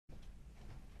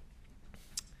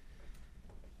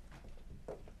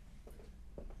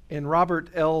In Robert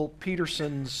L.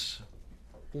 Peterson's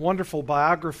wonderful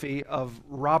biography of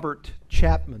Robert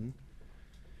Chapman,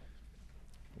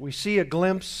 we see a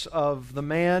glimpse of the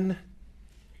man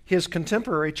his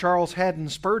contemporary Charles Haddon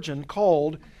Spurgeon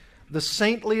called the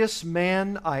saintliest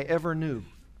man I ever knew.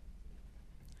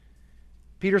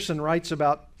 Peterson writes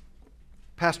about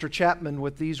Pastor Chapman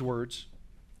with these words: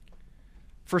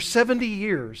 "For 70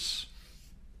 years,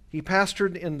 he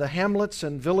pastored in the hamlets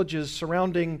and villages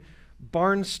surrounding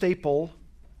Barnstaple,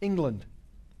 England.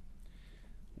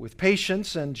 With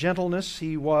patience and gentleness,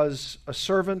 he was a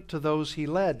servant to those he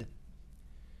led.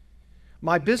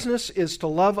 My business is to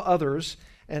love others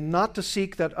and not to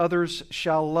seek that others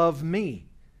shall love me,"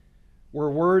 were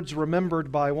words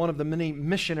remembered by one of the many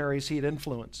missionaries he had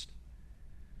influenced.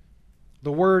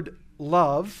 The word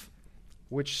love,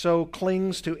 which so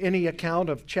clings to any account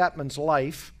of Chapman's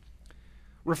life,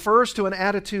 refers to an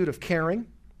attitude of caring,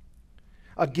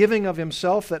 a giving of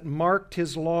himself that marked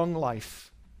his long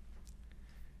life.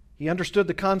 He understood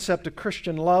the concept of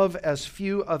Christian love as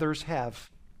few others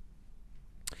have.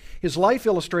 His life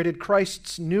illustrated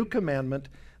Christ's new commandment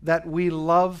that we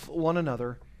love one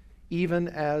another, even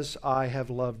as I have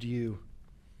loved you.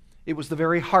 It was the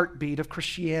very heartbeat of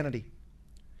Christianity.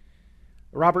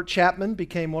 Robert Chapman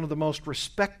became one of the most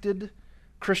respected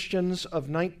Christians of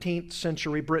 19th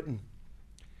century Britain.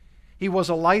 He was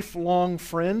a lifelong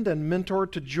friend and mentor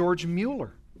to George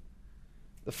Mueller,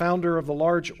 the founder of the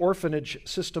large orphanage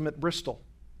system at Bristol.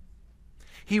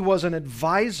 He was an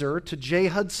advisor to J.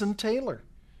 Hudson Taylor,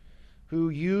 who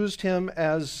used him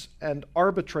as an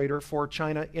arbitrator for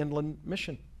China Inland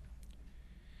Mission.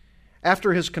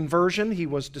 After his conversion, he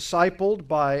was discipled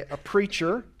by a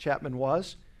preacher, Chapman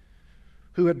was,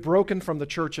 who had broken from the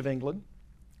Church of England.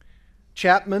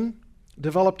 Chapman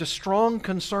developed a strong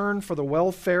concern for the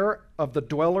welfare of the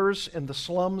dwellers in the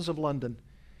slums of London,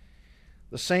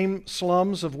 the same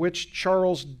slums of which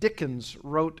Charles Dickens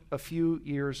wrote a few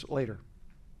years later.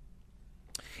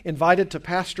 Invited to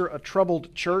pastor a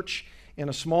troubled church in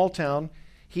a small town,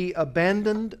 he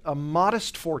abandoned a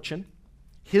modest fortune,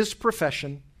 his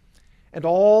profession, and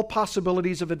all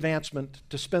possibilities of advancement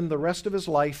to spend the rest of his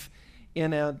life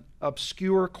in an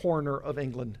obscure corner of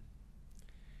England.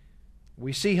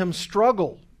 We see him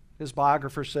struggle, his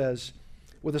biographer says,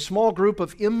 with a small group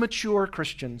of immature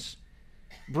Christians,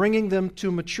 bringing them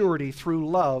to maturity through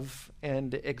love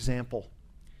and example.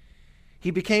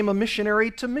 He became a missionary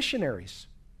to missionaries.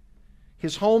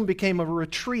 His home became a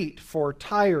retreat for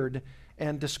tired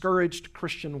and discouraged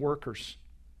Christian workers.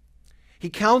 He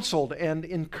counseled and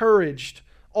encouraged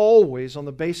always on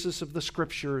the basis of the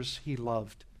scriptures he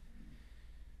loved.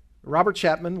 Robert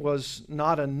Chapman was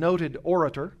not a noted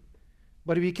orator,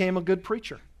 but he became a good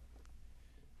preacher.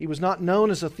 He was not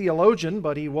known as a theologian,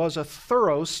 but he was a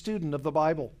thorough student of the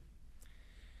Bible.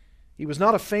 He was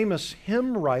not a famous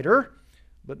hymn writer,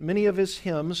 but many of his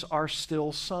hymns are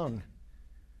still sung.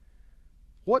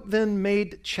 What then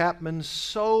made Chapman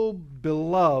so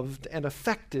beloved and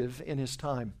effective in his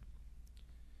time?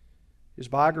 His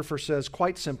biographer says,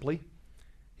 quite simply,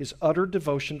 his utter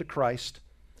devotion to Christ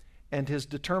and his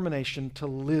determination to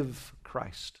live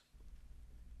Christ.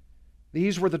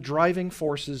 These were the driving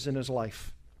forces in his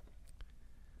life.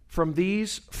 From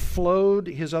these flowed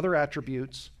his other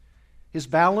attributes, his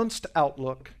balanced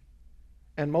outlook,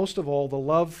 and most of all, the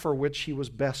love for which he was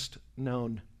best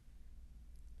known.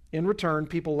 In return,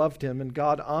 people loved him, and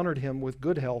God honored him with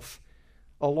good health,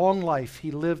 a long life.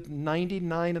 He lived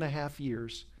 99 and a half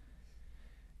years,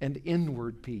 and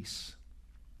inward peace.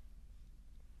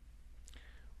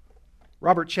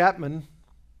 Robert Chapman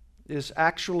is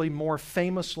actually more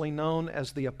famously known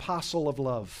as the Apostle of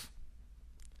Love.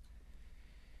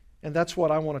 And that's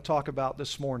what I want to talk about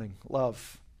this morning,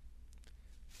 love.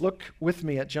 Look with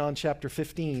me at John chapter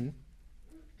 15,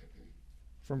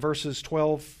 from verses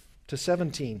 12 to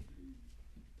 17.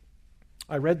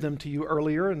 I read them to you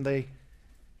earlier, and they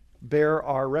bear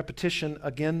our repetition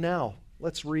again now.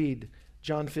 Let's read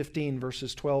John 15,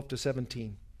 verses 12 to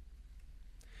 17.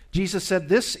 Jesus said,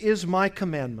 "This is my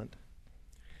commandment,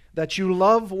 that you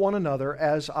love one another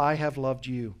as I have loved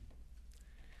you.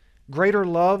 Greater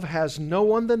love has no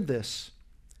one than this,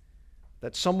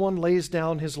 that someone lays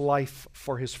down his life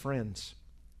for his friends.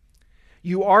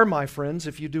 You are my friends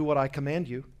if you do what I command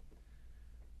you.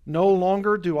 No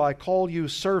longer do I call you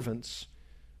servants,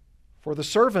 for the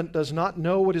servant does not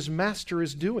know what his master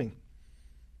is doing.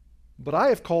 But I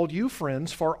have called you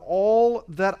friends, for all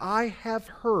that I have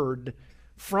heard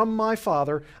from my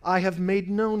Father I have made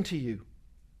known to you.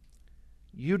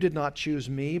 You did not choose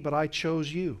me, but I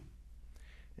chose you,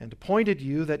 and appointed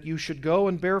you that you should go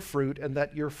and bear fruit, and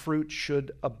that your fruit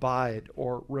should abide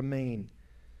or remain,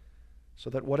 so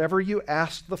that whatever you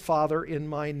ask the Father in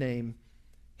my name,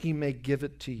 he may give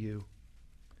it to you.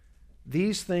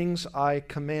 These things I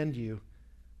command you,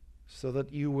 so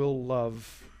that you will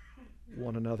love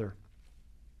one another.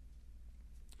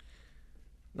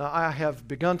 Now, I have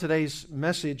begun today's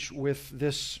message with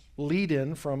this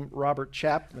lead-in from Robert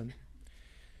Chapman,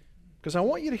 because I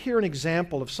want you to hear an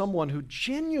example of someone who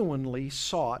genuinely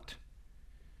sought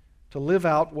to live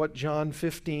out what John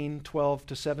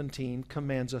 15:12-17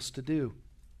 commands us to do.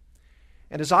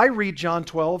 And as I read John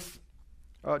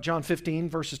 15,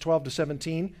 verses 12 to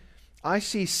 17, I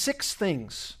see six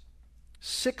things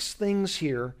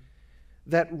here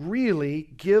that really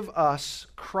give us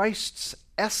Christ's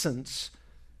essence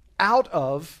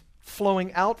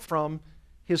flowing out from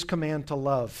his command to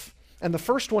love. And the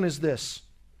first one is this.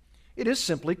 It is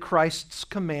simply Christ's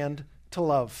command to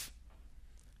love.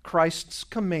 Christ's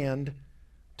command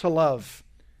to love.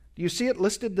 Do you see it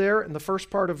listed there in the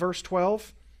first part of verse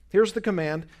 12? Here's the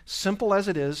command, simple as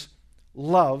it is,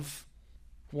 love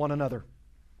one another.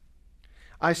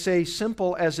 I say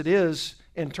simple as it is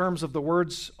in terms of the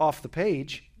words off the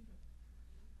page.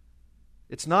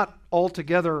 It's not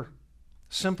altogether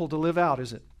simple to live out,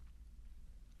 is it?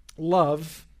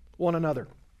 Love one another.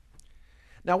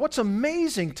 Now, what's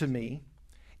amazing to me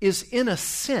is, in a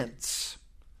sense,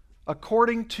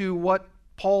 according to what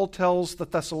Paul tells the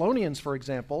Thessalonians, for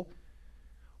example,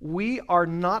 we are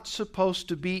not supposed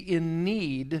to be in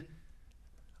need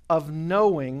of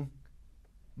knowing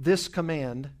this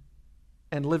command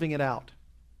and living it out,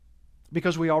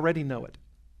 because we already know it.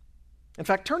 In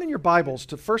fact, turn in your Bibles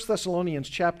to 1 Thessalonians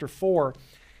chapter 4,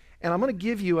 and I'm going to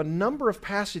give you a number of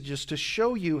passages to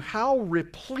show you how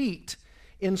replete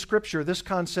in Scripture this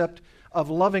concept of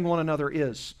loving one another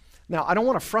is. Now, I don't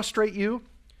want to frustrate you,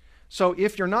 so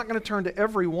if you're not going to turn to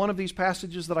every one of these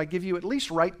passages that I give you, at least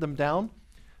write them down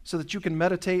so that you can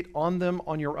meditate on them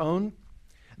on your own.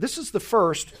 This is the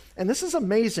first, and this is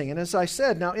amazing. And as I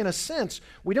said, now in a sense,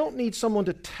 we don't need someone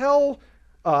to tell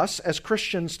us as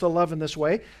Christians to love in this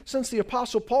way, since the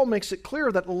Apostle Paul makes it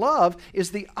clear that love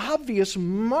is the obvious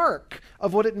mark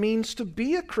of what it means to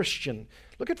be a Christian.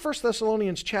 Look at 1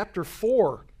 Thessalonians chapter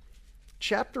 4.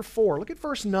 Chapter 4, look at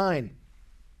verse 9.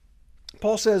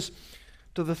 Paul says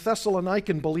to the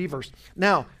Thessalonican believers,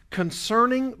 now,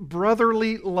 concerning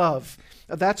brotherly love,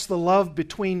 that's the love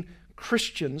between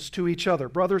Christians to each other,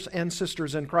 brothers and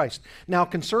sisters in Christ. Now,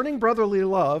 concerning brotherly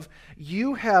love,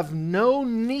 you have no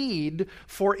need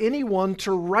for anyone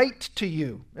to write to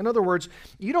you. In other words,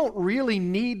 you don't really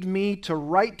need me to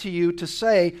write to you to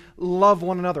say, love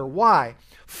one another. Why?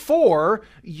 For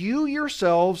you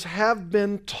yourselves have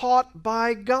been taught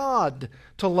by God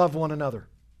to love one another.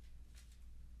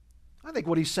 I think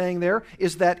what he's saying there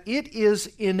is that it is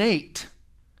innate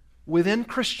within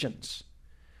Christians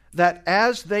that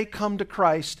as they come to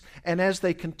Christ and as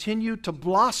they continue to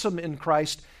blossom in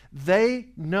Christ, they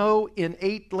know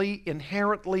innately,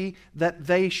 inherently, that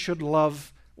they should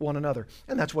love one another.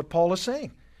 And that's what Paul is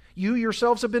saying. You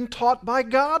yourselves have been taught by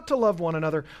God to love one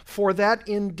another, for that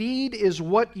indeed is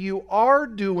what you are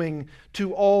doing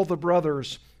to all the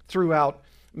brothers throughout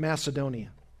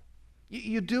Macedonia.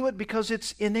 You do it because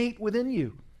it's innate within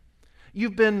you.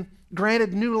 You've been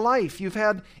granted new life. You've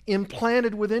had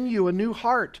implanted within you a new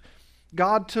heart.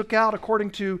 God took out,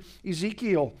 according to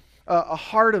Ezekiel, a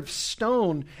heart of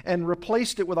stone and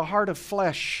replaced it with a heart of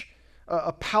flesh,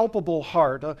 a palpable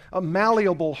heart, a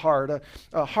malleable heart,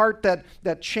 a heart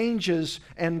that changes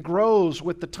and grows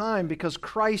with the time, because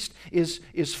Christ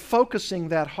is focusing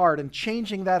that heart and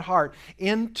changing that heart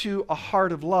into a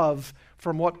heart of love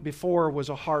from what before was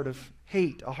a heart of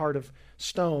hate, a heart of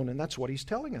stone. And that's what he's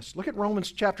telling us. Look at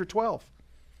Romans chapter 12.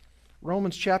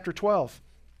 Romans chapter 12.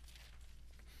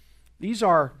 These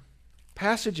are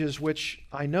passages which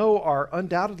I know are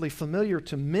undoubtedly familiar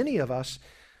to many of us,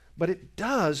 but it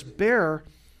does bear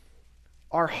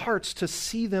our hearts to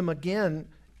see them again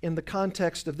in the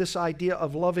context of this idea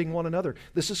of loving one another.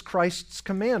 This is Christ's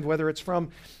command, whether it's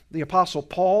from the Apostle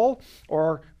Paul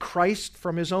or Christ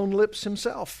from his own lips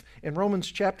himself. In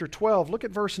Romans chapter 12, look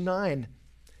at verse 9.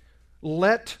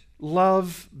 Let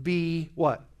love be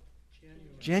what?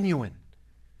 Genuine.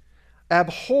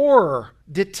 Abhor,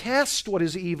 detest what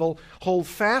is evil, hold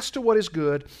fast to what is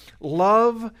good,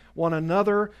 love one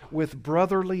another with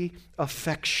brotherly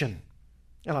affection.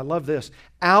 And I love this.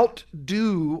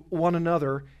 Outdo one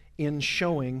another in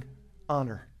showing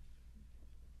honor.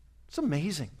 It's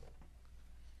amazing.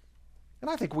 And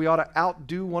I think we ought to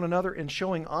outdo one another in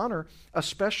showing honor,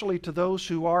 especially to those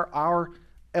who are our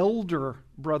elder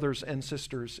brothers and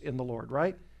sisters in the Lord,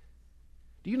 right?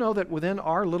 Do you know that within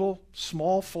our little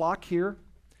small flock here,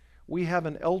 we have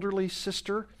an elderly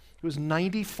sister who is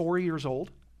 94 years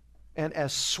old and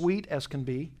as sweet as can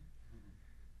be.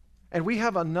 And we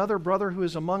have another brother who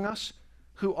is among us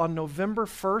who on November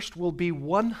 1st will be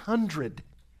 100.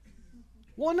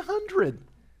 100.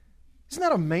 Isn't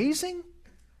that amazing?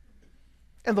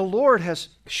 And the Lord has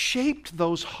shaped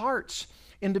those hearts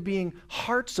into being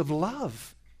hearts of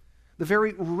love, the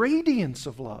very radiance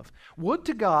of love. Would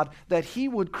to God that He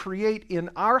would create in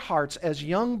our hearts as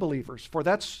young believers, for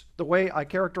that's the way I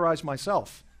characterize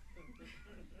myself,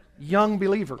 young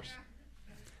believers,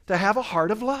 to have a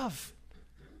heart of love,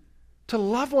 to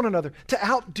love one another, to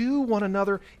outdo one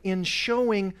another in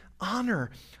showing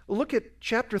honor. Look at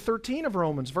chapter 13 of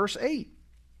Romans, verse 8.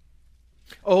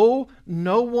 Owe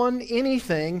no one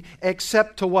anything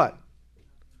except to what?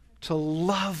 To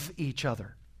love each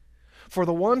other. For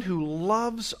the one who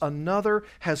loves another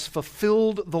has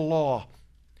fulfilled the law.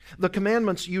 The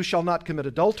commandments, you shall not commit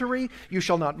adultery, you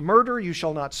shall not murder, you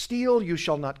shall not steal, you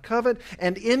shall not covet,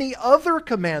 and any other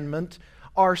commandment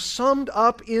are summed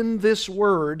up in this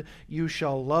word, you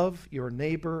shall love your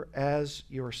neighbor as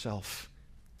yourself.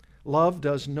 Love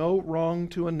does no wrong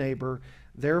to a neighbor,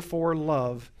 therefore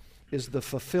love is the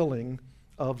fulfilling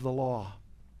of the law.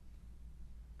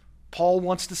 Paul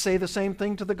wants to say the same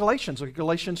thing to the Galatians. Look at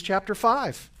Galatians chapter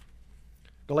 5.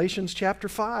 Galatians chapter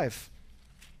 5.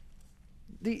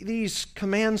 These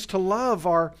commands to love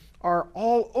are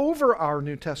all over our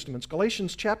New Testaments.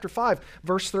 Galatians chapter 5,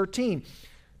 verse 13.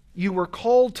 You were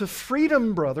called to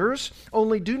freedom, brothers,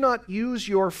 only do not use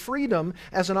your freedom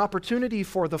as an opportunity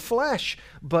for the flesh,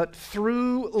 but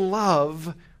through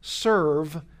love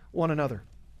serve one another.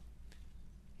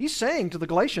 He's saying to the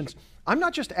Galatians, I'm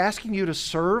not just asking you to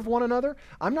serve one another.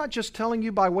 I'm not just telling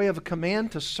you by way of a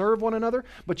command to serve one another,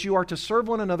 but you are to serve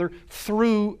one another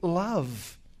through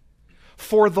love.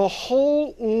 For the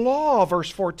whole law, verse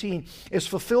 14, is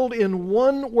fulfilled in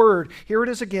one word. Here it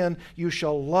is again, you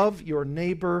shall love your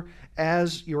neighbor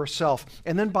as yourself.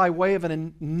 And then by way of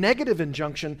a negative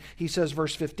injunction, he says,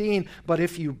 verse 15, but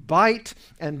if you bite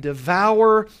and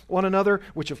devour one another,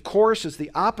 which of course is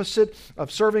the opposite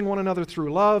of serving one another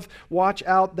through love, watch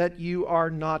out that you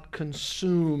are not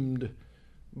consumed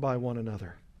by one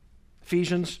another.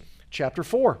 Ephesians chapter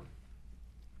 4,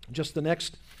 just the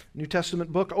next New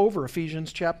Testament book over,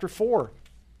 Ephesians chapter 4,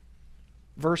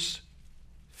 verse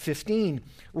 15.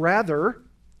 Rather,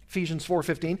 Ephesians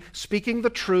 4:15, speaking the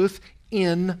truth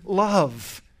in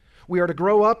love. We are to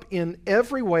grow up in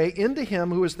every way into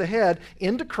Him who is the head,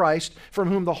 into Christ, from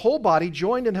whom the whole body,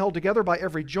 joined and held together by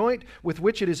every joint with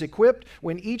which it is equipped,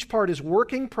 when each part is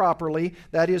working properly,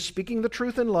 that is, speaking the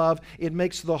truth in love, it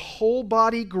makes the whole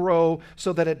body grow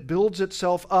so that it builds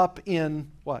itself up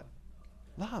in what?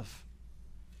 Love.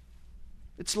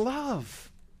 It's love.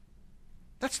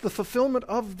 That's the fulfillment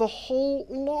of the whole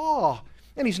law.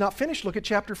 And he's not finished. Look at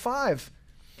chapter 5.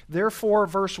 Therefore,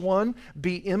 verse 1,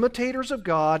 be imitators of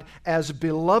God as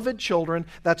beloved children.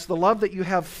 That's the love that you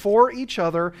have for each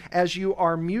other as you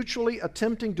are mutually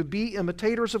attempting to be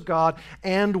imitators of God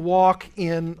and walk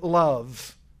in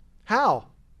love. How?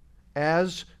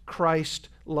 As Christ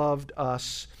loved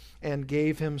us and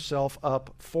gave Himself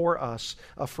up for us,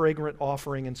 a fragrant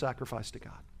offering and sacrifice to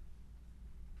God.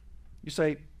 You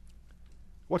say,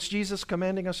 what's Jesus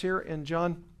commanding us here in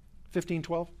John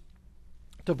 15:12?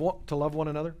 To love one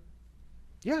another?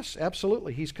 Yes,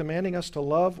 absolutely. He's commanding us to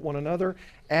love one another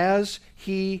as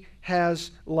He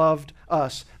has loved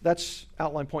us. That's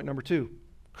outline point number 2.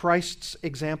 Christ's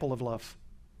example of love.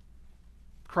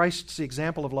 Christ's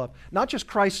example of love. Not just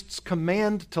Christ's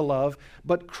command to love,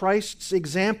 but Christ's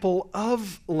example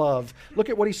of love. Look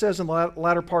at what He says in the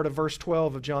latter part of verse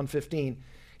 12 of John 15.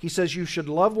 He says, you should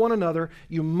love one another.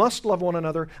 You must love one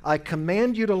another. I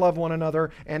command you to love one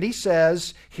another. And He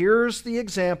says, here's the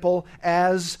example,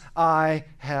 as I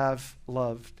have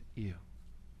loved you.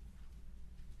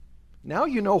 Now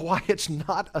you know why it's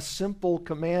not a simple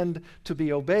command to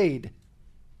be obeyed.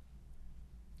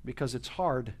 Because it's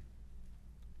hard.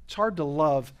 It's hard to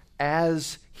love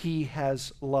as He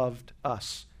has loved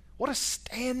us. What a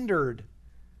standard.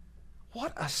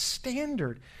 What a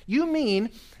standard. You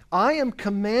mean I am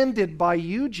commanded by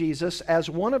you, Jesus, as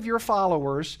one of your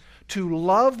followers, to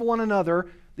love one another?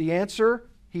 The answer,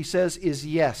 He says, is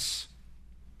yes.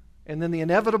 And then the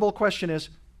inevitable question is,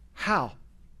 how?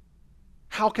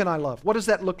 How can I love? What does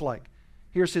that look like?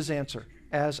 Here's His answer,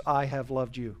 as I have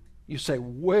loved you. You say,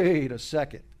 wait a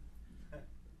second.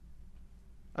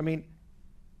 I mean,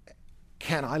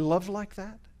 can I love like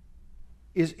that?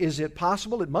 Is it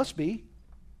possible? It must be,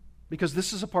 because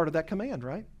this is a part of that command,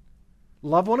 right?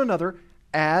 Love one another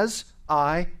as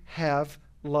I have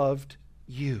loved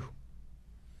you.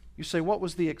 You say, what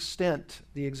was the extent,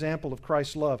 the example of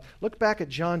Christ's love? Look back at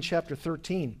John chapter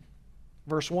 13,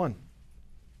 verse 1.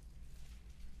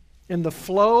 In the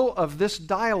flow of this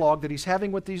dialogue that he's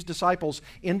having with these disciples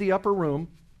in the upper room,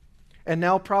 and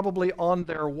now probably on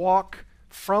their walk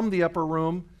from the upper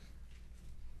room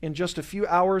in just a few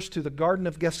hours to the Garden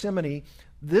of Gethsemane,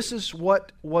 this is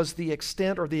what was the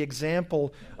extent or the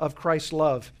example of Christ's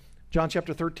love. John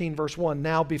chapter 13, verse 1.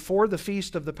 Now before the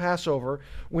feast of the Passover,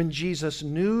 when Jesus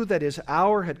knew that his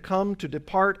hour had come to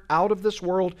depart out of this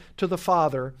world to the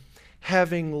Father,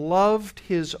 having loved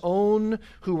his own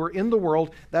who were in the world,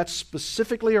 that's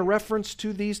specifically a reference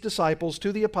to these disciples,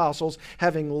 to the apostles,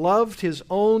 having loved his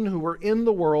own who were in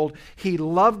the world, he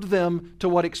loved them to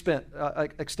what extent?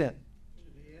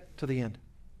 To the end.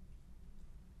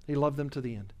 He loved them to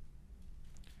the end.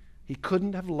 He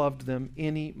couldn't have loved them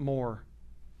any more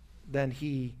than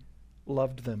he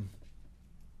loved them.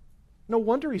 No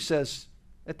wonder he says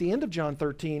at the end of John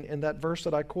 13, in that verse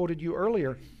that I quoted you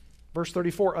earlier, verse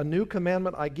 34, a new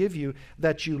commandment I give you,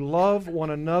 that you love one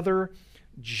another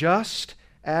just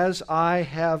as I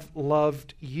have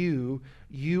loved you,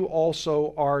 you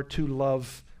also are to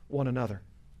love one another.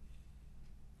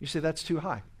 You say that's too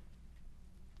high.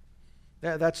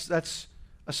 That's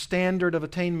a standard of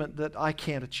attainment that I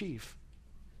can't achieve.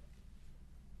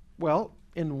 Well,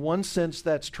 in one sense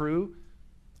that's true.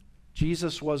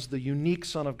 Jesus was the unique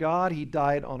Son of God. He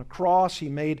died on a cross. He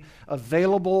made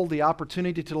available the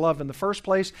opportunity to love in the first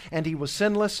place, and he was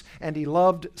sinless, and he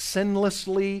loved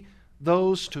sinlessly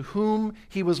those to whom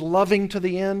he was loving to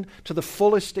the end, to the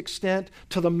fullest extent,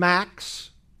 to the max.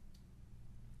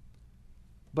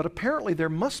 But apparently there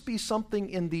must be something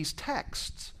in these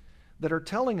texts that are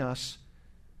telling us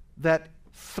that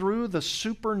through the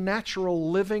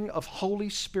supernatural living of Holy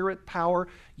Spirit power,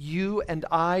 you and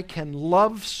I can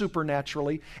love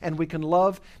supernaturally, and we can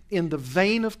love in the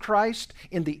vein of Christ,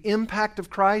 in the impact of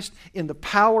Christ, in the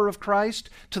power of Christ,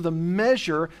 to the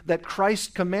measure that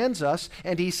Christ commands us.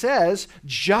 And he says,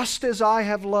 just as I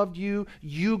have loved you,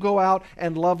 you go out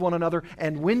and love one another.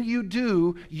 And when you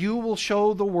do, you will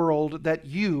show the world that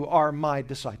you are my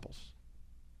disciples.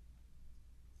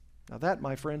 Now that,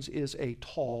 my friends, is a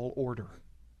tall order.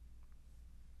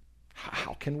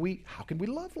 How can we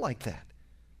love like that?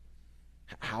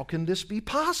 How can this be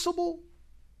possible?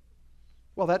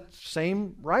 Well, that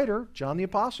same writer, John the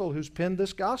Apostle, who's penned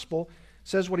this gospel,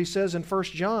 says what he says in 1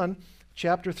 John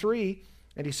chapter 3,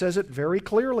 and he says it very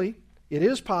clearly. It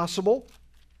is possible.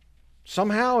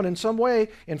 Somehow and in some way,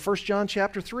 in 1 John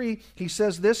chapter 3, he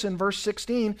says this in verse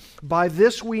 16, by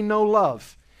this we know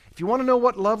love. If you want to know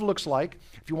what love looks like,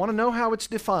 if you want to know how it's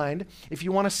defined, if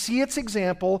you want to see its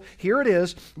example, here it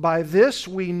is. By this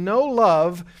we know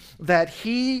love, that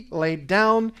he laid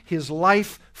down his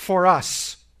life for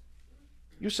us.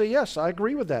 You say, yes, I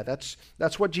agree with that.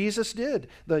 That's what Jesus did.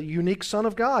 The unique Son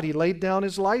of God. He laid down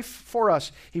his life for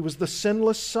us. He was the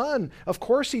sinless Son. Of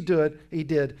course he did.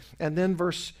 And then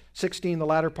verse 16, the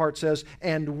latter part says,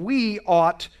 and we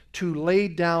ought to lay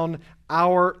down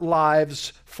our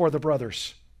lives for the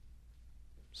brothers.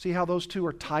 See how those two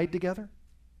are tied together?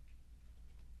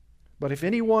 But if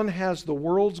anyone has the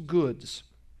world's goods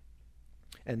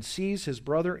and sees his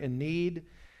brother in need,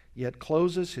 yet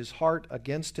closes his heart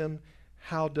against him,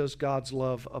 how does God's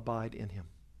love abide in him?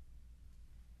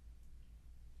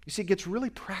 You see, it gets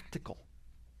really practical.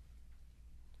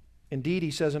 Indeed, he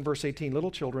says in verse 18,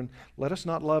 little children, let us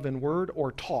not love in word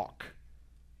or talk,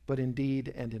 but in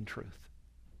deed and in truth.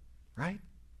 Right?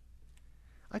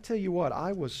 I tell you what,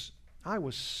 I was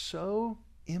so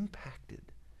impacted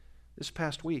this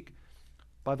past week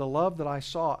by the love that I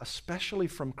saw, especially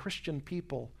from Christian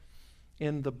people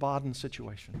in the Baden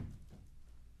situation.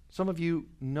 Some of you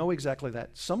know exactly that.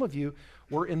 Some of you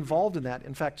were involved in that.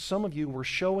 In fact, some of you were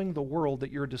showing the world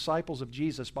that you're disciples of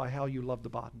Jesus by how you love the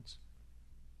Badens.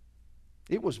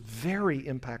 It was very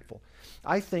impactful.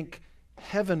 I think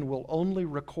heaven will only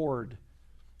record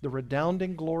the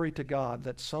redounding glory to God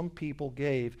that some people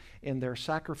gave in their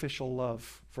sacrificial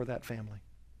love for that family.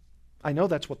 I know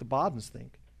that's what the Badens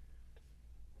think.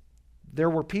 There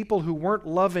were people who weren't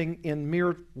loving in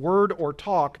mere word or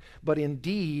talk, but in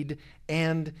deed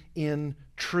and in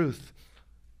truth.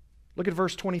 Look at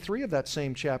verse 23 of that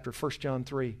same chapter, 1 John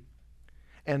 3.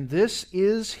 And this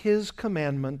is his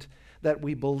commandment, that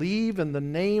we believe in the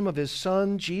name of his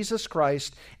Son, Jesus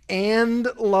Christ, and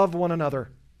love one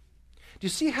another. Do you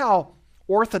see how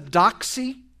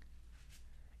orthodoxy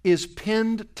is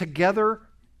pinned together,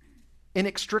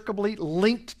 inextricably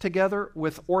linked together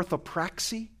with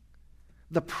orthopraxy?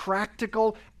 The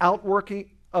practical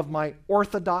outworking of my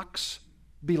orthodox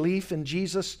belief in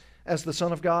Jesus as the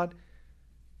Son of God.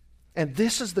 And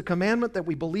this is the commandment, that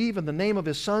we believe in the name of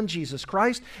His Son, Jesus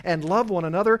Christ, and love one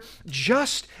another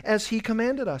just as He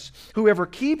commanded us. Whoever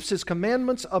keeps His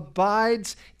commandments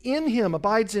abides in Him,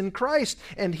 abides in Christ,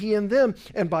 and He in them.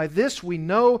 And by this we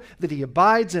know that He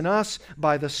abides in us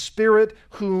by the Spirit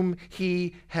whom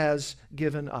He has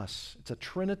given us. It's a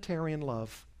Trinitarian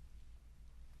love.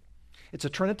 It's a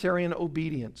Trinitarian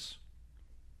obedience.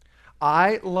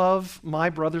 I love my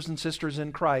brothers and sisters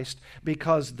in Christ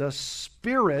because the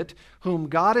Spirit whom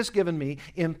God has given me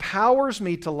empowers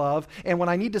me to love. And when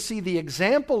I need to see the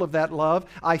example of that love,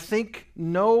 I think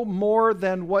no more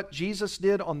than what Jesus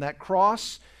did on that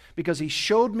cross, because He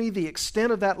showed me the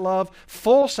extent of that love,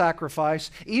 full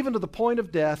sacrifice, even to the point of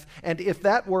death. And if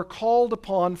that were called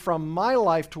upon from my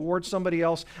life towards somebody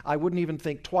else, I wouldn't even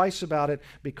think twice about it,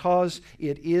 because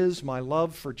it is my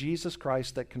love for Jesus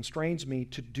Christ that constrains me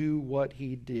to do what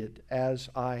He did, as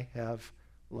I have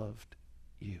loved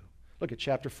you. Look at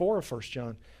chapter 4 of 1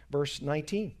 John, verse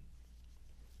 19.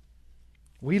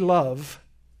 We love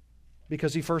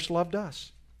because He first loved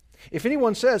us. If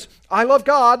anyone says, I love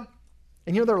God,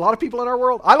 and there are a lot of people in our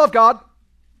world, I love God.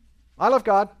 I love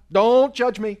God. Don't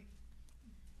judge me.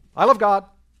 I love God.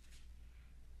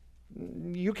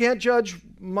 You can't judge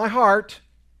my heart.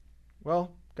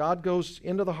 Well, God goes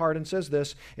into the heart and says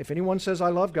this: if anyone says I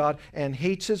love God and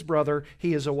hates his brother,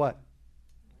 he is a what?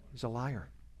 He's a liar.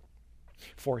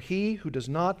 For he who does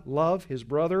not love his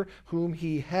brother whom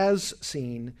he has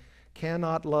seen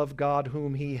cannot love God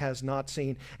whom he has not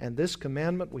seen. And this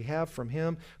commandment we have from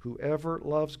Him: whoever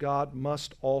loves God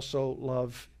must also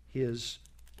love his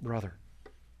brother.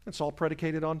 It's all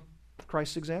predicated on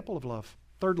Christ's example of love.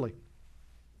 Thirdly,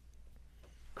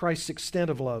 Christ's extent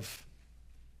of love.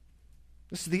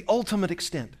 This is the ultimate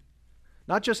extent.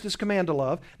 Not just His command to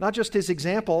love, not just His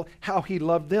example, how He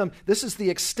loved them. This is the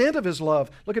extent of His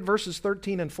love. Look at verses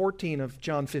 13 and 14 of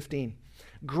John 15.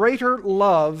 Greater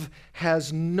love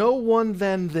has no one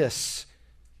than this,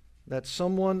 that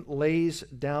someone lays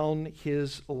down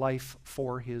his life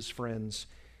for his friends.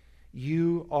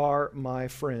 You are my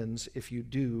friends if you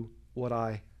do what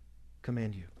I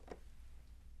command you.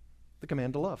 The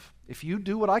command to love. If you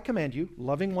do what I command you,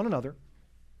 loving one another,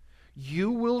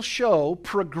 you will show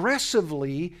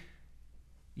progressively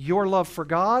your love for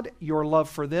God, your love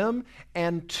for them,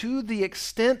 and to the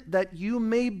extent that you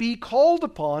may be called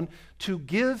upon to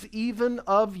give even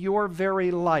of your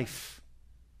very life,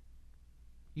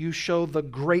 you show the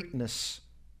greatness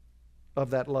of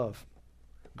that love.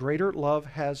 Greater love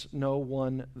has no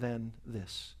one than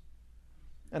this.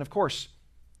 And of course,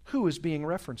 who is being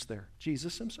referenced there?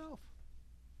 Jesus Himself.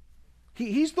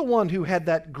 He's the one who had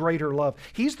that greater love.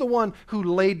 He's the one who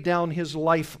laid down His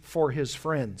life for His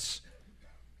friends.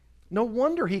 No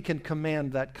wonder He can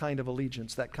command that kind of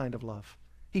allegiance, that kind of love.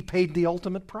 He paid the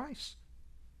ultimate price.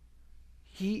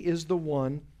 He is the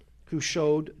one who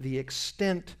showed the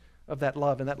extent of that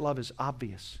love, and that love is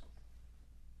obvious.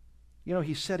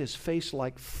 He set His face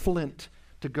like flint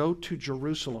to go to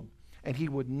Jerusalem, and He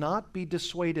would not be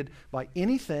dissuaded by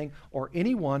anything or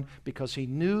anyone, because He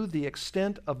knew the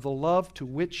extent of the love to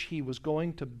which He was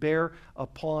going to bear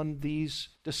upon these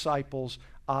disciples.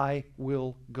 I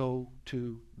will go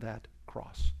to that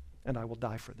cross, and I will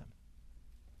die for them.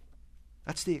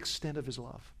 That's the extent of His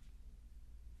love.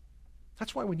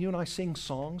 That's why when you and I sing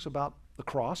songs about the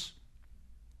cross,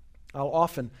 I'll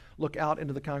often look out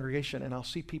into the congregation and I'll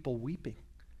see people weeping.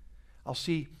 I'll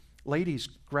see ladies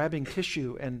grabbing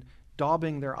tissue and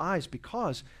daubing their eyes,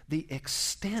 because the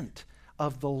extent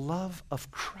of the love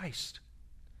of Christ.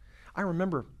 I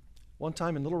remember one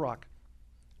time in Little Rock,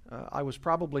 I was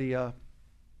probably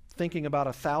thinking about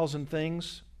 1,000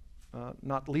 things,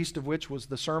 not least of which was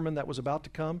the sermon that was about to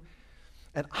come.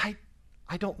 And I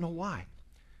don't know why,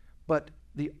 but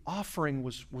the offering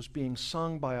was being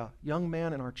sung by a young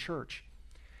man in our church.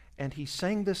 And he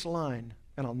sang this line,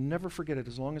 and I'll never forget it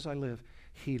as long as I live.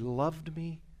 He loved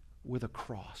me with a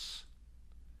cross.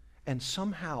 And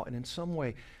somehow and in some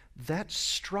way, that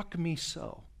struck me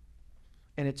so.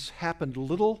 And it's happened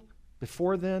little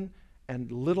before then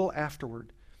and little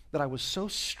afterward, that I was so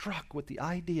struck with the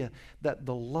idea that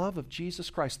the love of Jesus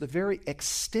Christ, the very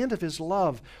extent of His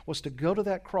love, was to go to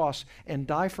that cross and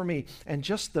die for me. And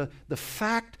just the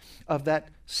fact of that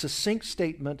succinct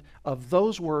statement of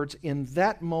those words, in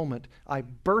that moment, I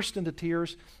burst into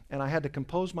tears, and I had to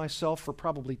compose myself for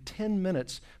probably 10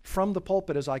 minutes from the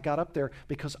pulpit as I got up there,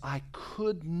 because I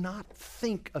could not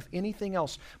think of anything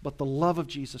else but the love of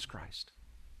Jesus Christ.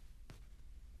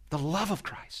 The love of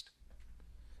Christ.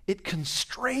 It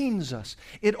constrains us.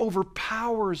 It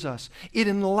overpowers us. It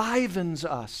enlivens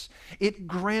us. It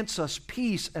grants us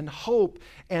peace and hope,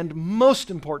 and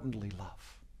most importantly,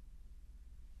 love.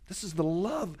 This is the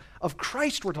love of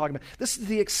Christ we're talking about. This is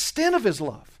the extent of his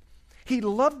love. He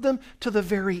loved them to the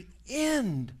very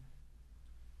end.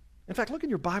 In fact, look in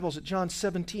your Bibles at John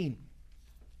 17.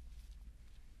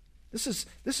 This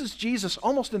is Jesus,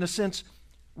 almost in a sense,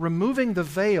 removing the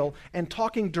veil and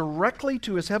talking directly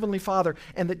to his heavenly Father,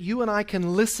 and that you and I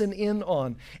can listen in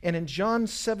on. And in John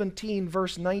 17,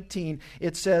 verse 19,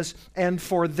 it says, "And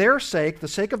for their sake, the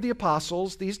sake of the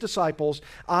apostles, these disciples,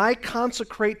 I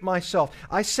consecrate myself.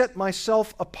 I set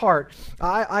myself apart.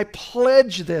 I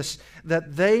pledge this,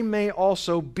 that they may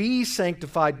also be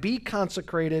sanctified, be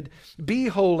consecrated, be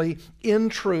holy in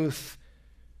truth."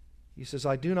 He says,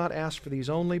 "I do not ask for these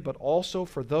only, but also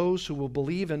for those who will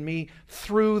believe in me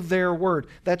through their word."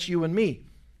 That's you and me,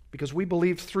 because we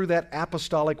believed through that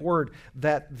apostolic word,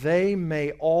 "that they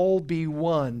may all be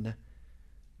one,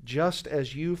 just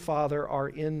as you, Father, are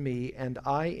in me, and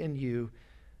I in you,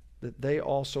 that they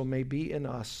also may be in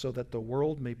us, so that the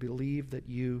world may believe that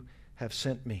you have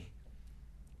sent me."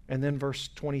 And then verse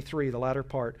 23, the latter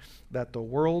part, "that the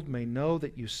world may know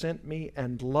that you sent me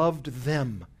and loved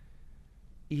them,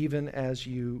 even as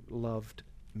you loved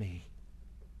me."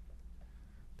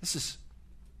 This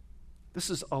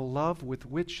is a love with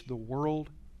which the world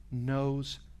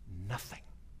knows nothing.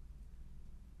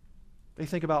 They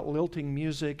think about lilting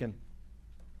music and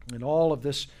all of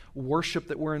this worship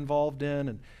that we're involved in,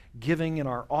 and giving in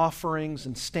our offerings,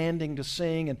 and standing to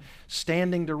sing, and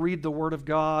standing to read the Word of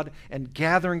God, and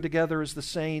gathering together as the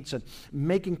saints, and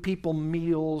making people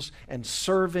meals, and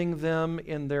serving them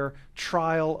in their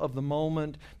trial of the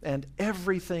moment, and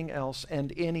everything else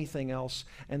and anything else.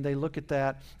 And they look at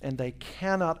that and they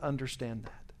cannot understand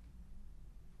that.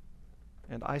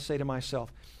 And I say to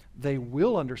myself, they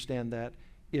will understand that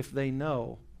if they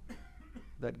know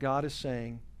that God is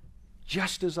saying,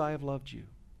 "Just as I have loved you,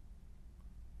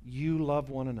 you love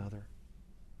one another.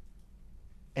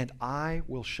 And I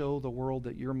will show the world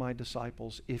that you're my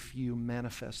disciples if you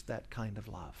manifest that kind of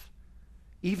love."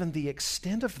 Even the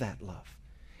extent of that love.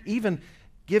 Even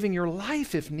giving your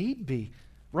life if need be.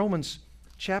 Romans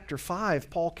chapter 5,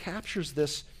 Paul captures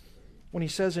this when he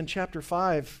says in chapter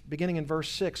 5, beginning in verse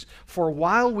 6, "For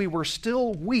while we were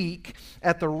still weak,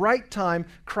 at the right time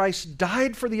Christ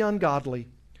died for the ungodly.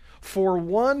 For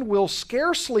one will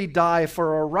scarcely die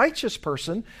for a righteous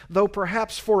person, though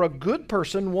perhaps for a good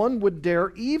person one would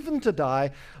dare even to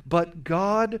die. But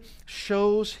God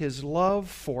shows his love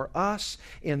for us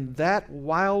in that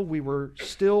while we were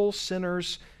still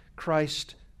sinners,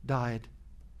 Christ died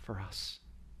for us."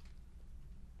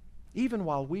 Even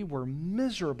while we were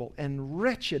miserable and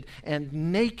wretched and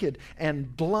naked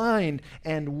and blind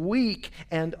and weak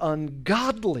and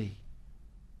ungodly,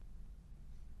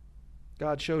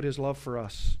 God showed his love for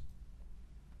us.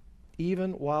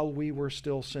 Even while we were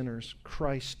still sinners,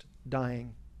 Christ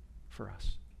dying for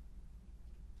us.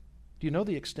 Do you know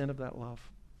the extent of that love?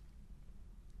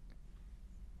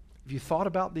 Have you thought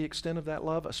about the extent of that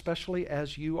love, especially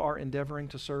as you are endeavoring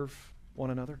to serve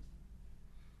one another?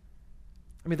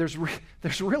 I mean,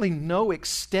 there's really no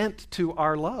extent to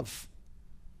our love,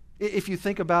 if you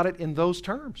think about it in those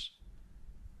terms.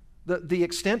 The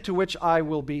extent to which I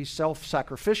will be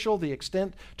self-sacrificial, the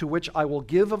extent to which I will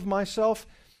give of myself,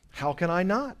 how can I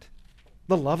not?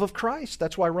 The love of Christ.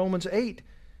 That's why Romans 8,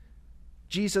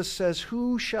 Jesus says,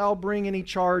 "Who shall bring any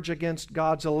charge against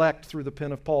God's elect?" through the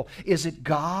pen of Paul. Is it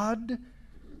God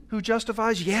who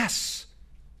justifies? Yes.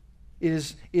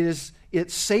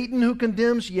 It's Satan who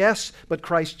condemns? Yes, but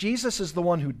Christ Jesus is the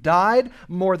one who died,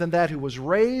 more than that, who was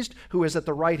raised, who is at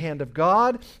the right hand of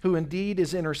God, who indeed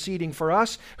is interceding for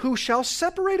us. Who shall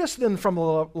separate us then from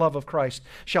the love of Christ?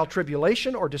 Shall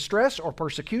tribulation or distress or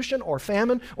persecution or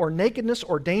famine or nakedness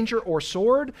or danger or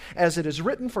sword? As it is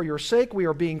written, "For your sake we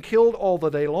are being killed all the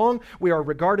day long. We are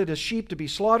regarded as sheep to be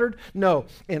slaughtered." No,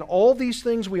 in all these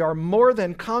things we are more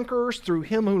than conquerors through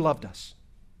him who loved us.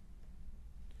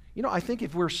 You know, I think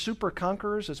if we're super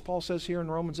conquerors, as Paul says here in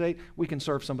Romans 8, we can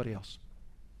serve somebody else.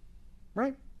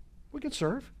 Right? We can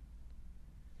serve.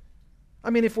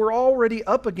 I mean, if we're already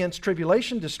up against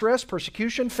tribulation, distress,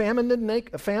 persecution, famine,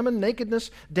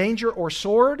 nakedness, danger, or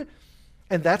sword,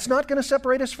 and that's not going to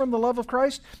separate us from the love of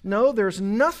Christ? No, there's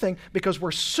nothing, because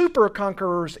we're super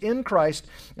conquerors in Christ.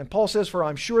 And Paul says, "For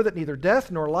I'm sure that neither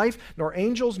death, nor life, nor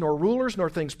angels, nor rulers, nor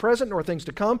things present, nor things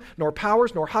to come, nor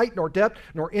powers, nor height, nor depth,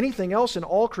 nor anything else in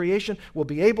all creation will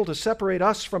be able to separate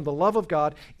us from the love of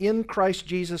God in Christ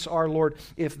Jesus our Lord."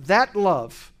 If that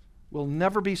love will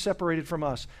never be separated from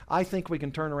us, I think we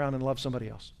can turn around and love somebody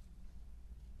else.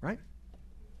 Right?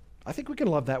 I think we can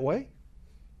love that way.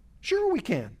 Sure we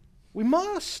can. We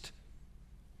must.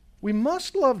 We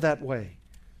must love that way.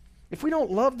 If we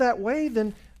don't love that way,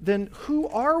 then then who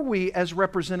are we as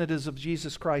representatives of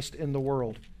Jesus Christ in the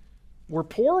world? We're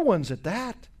poor ones at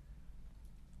that.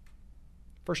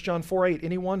 1 John 4:8,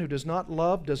 anyone who does not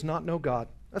love does not know God.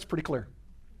 That's pretty clear.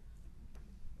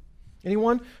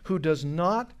 Anyone who does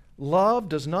not love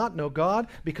does not know God,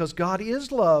 because God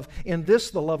is love. In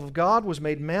this, the love of God was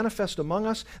made manifest among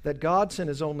us, that God sent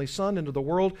His only Son into the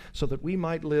world so that we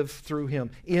might live through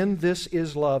Him. In this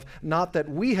is love, not that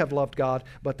we have loved God,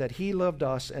 but that He loved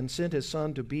us and sent His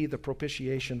Son to be the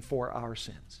propitiation for our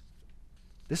sins.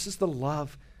 This is the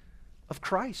love of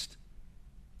Christ.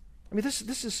 I mean, this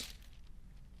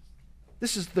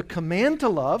is the command to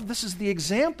love. This is the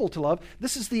example to love.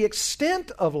 This is the extent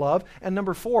of love. And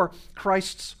number 4,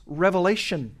 Christ's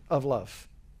revelation of love.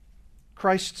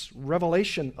 Christ's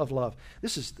revelation of love.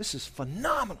 This is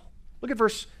phenomenal. Look at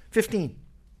verse 15.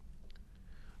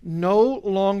 No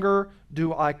longer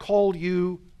do I call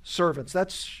you servants.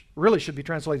 That's really should be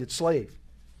translated slave.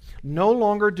 No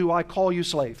longer do I call you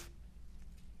slave.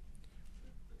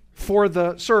 For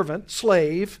the servant,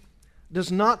 slave, does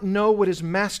not know what his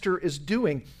master is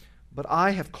doing, but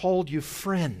I have called you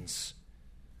friends.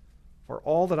 For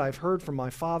all that I've heard from my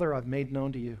Father, I've made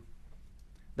known to you.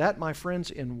 That, my friends,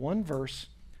 in one verse,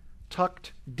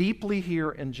 tucked deeply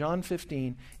here in John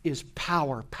 15, is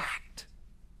power-packed.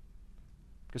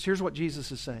 Because here's what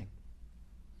Jesus is saying.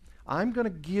 I'm going to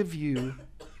give you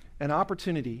an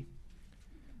opportunity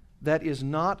that is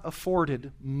not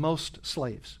afforded most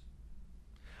slaves.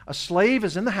 A slave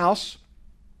is in the house,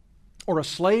 or a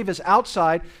slave is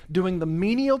outside doing the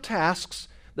menial tasks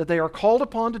that they are called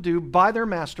upon to do by their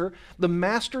master. The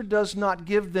master does not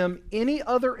give them any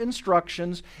other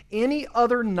instructions, any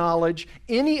other knowledge,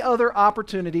 any other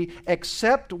opportunity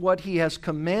except what he has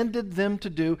commanded them to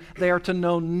do. They are to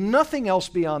know nothing else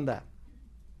beyond that.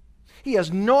 He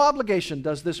has no obligation,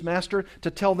 does this master,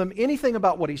 to tell them anything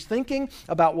about what he's thinking,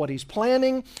 about what he's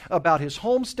planning, about his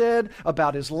homestead,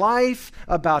 about his life,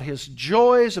 about his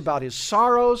joys, about his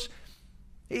sorrows.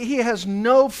 He has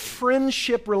no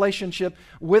friendship relationship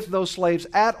with those slaves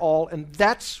at all, and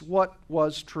that's what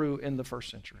was true in the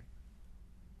first century.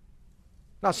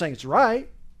 Not saying it's right,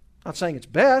 not saying it's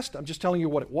best, I'm just telling you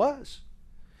what it was.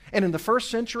 And in the first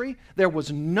century, there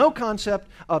was no concept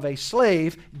of a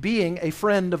slave being a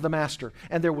friend of the master.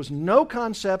 And there was no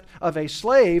concept of a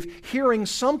slave hearing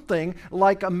something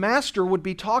like a master would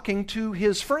be talking to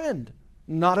his friend.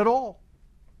 Not at all.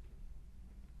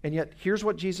 And yet, here's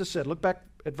what Jesus said. Look back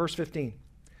at verse 15.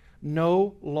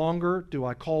 No longer do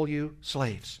I call you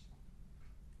slaves.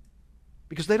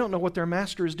 Because they don't know what their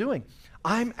master is doing.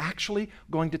 I'm actually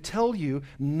going to tell you,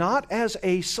 not as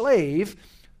a slave,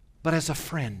 but as a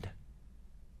friend,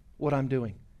 what I'm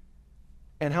doing.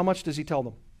 And how much does he tell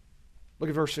them? Look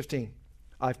at verse 15.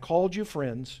 I've called you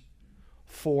friends,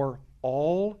 for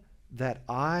all that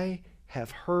I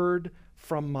have heard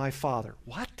from my Father.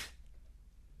 What?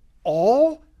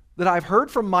 All that I've heard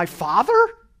from my Father?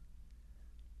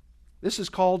 This is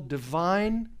called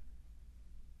divine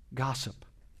gossip.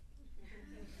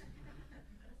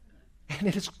 And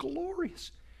it is glorious.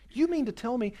 You mean to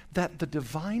tell me that the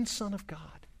divine Son of God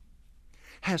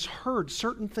has heard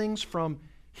certain things from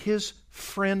his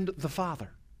friend the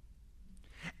Father,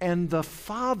 and the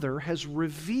Father has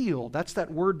revealed, that's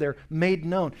that word there, made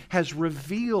known, has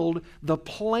revealed the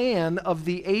plan of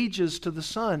the ages to the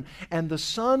Son. And the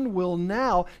Son will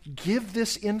now give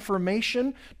this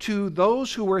information to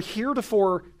those who were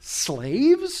heretofore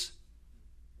slaves?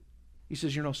 He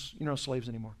says, you're no slaves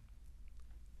anymore.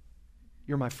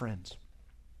 You're my friends.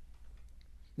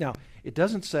 Now, it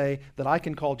doesn't say that I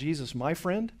can call Jesus my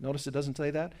friend. Notice it doesn't say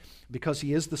that, because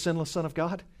he is the sinless Son of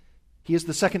God. He is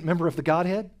the second member of the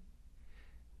Godhead.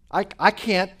 I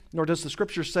can't, nor does the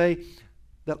Scripture say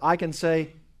that I can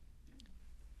say,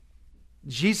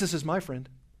 Jesus is my friend.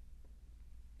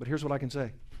 But here's what I can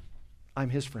say.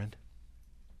 I'm his friend.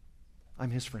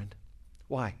 I'm his friend.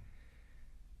 Why?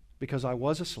 Because I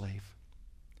was a slave.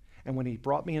 And when he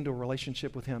brought me into a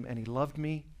relationship with him and he loved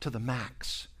me to the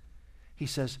max, he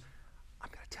says, I'm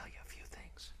going to tell you a few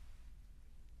things.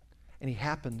 And he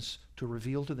happens to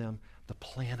reveal to them the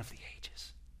plan of the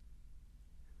ages,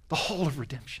 the whole of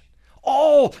redemption,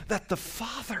 all that the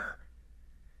Father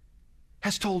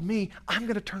has told me, I'm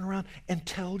going to turn around and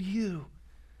tell you.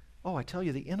 Oh, I tell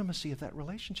you, the intimacy of that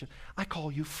relationship. I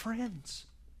call you friends.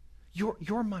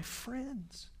 You're my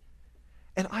friends.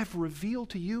 And I've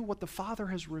revealed to you what the Father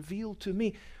has revealed to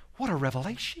me. What a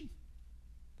revelation.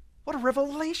 What a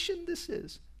revelation this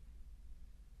is.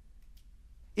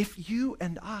 If you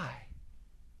and I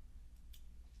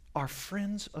are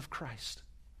friends of Christ,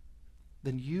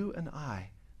 then you and I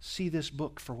see this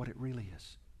book for what it really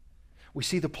is. We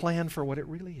see the plan for what it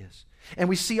really is. And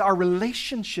we see our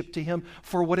relationship to Him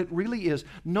for what it really is.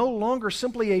 No longer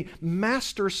simply a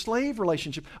master-slave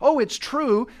relationship. Oh, it's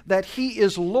true that He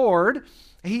is Lord.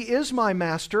 He is my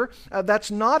master.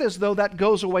 That's not as though that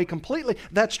goes away completely.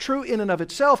 That's true in and of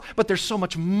itself, but there's so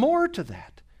much more to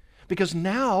that. Because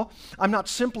now I'm not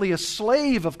simply a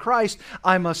slave of Christ,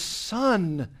 I'm a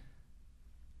son.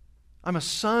 I'm a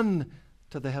son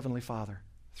to the Heavenly Father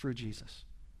through Jesus.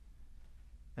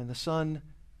 And the Son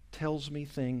tells me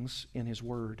things in His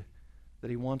Word that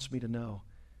He wants me to know.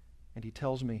 And He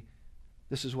tells me,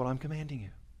 this is what I'm commanding you.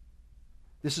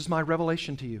 This is my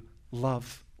revelation to you.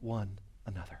 Love one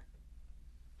another.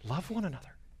 Love one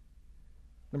another.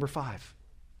 Number 5.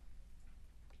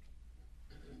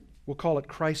 We'll call it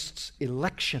Christ's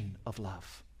election of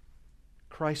love.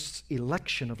 Christ's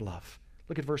election of love.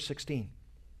 Look at verse 16.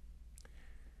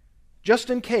 Just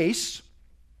in case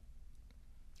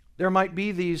there might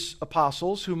be these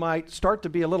apostles who might start to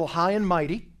be a little high and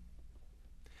mighty.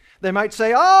 They might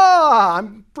say,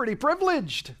 I'm pretty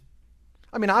privileged.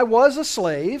 I mean, I was a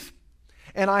slave,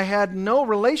 and I had no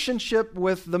relationship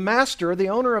with the master, the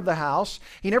owner of the house.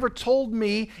 He never told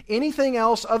me anything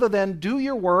else other than do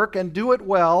your work and do it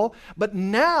well. But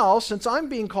now, since I'm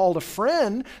being called a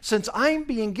friend, since I'm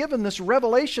being given this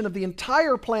revelation of the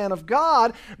entire plan of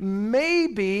God,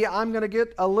 maybe I'm going to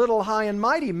get a little high and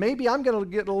mighty. Maybe I'm going to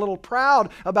get a little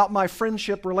proud about my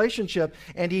friendship relationship.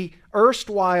 And he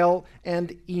erstwhile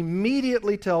and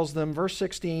immediately tells them, verse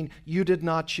 16, you did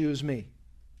not choose me,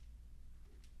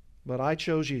 but I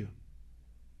chose you.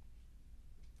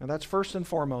 And that's first and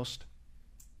foremost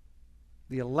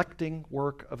the electing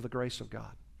work of the grace of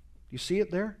God. Do you see it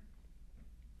there?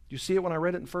 Do you see it when I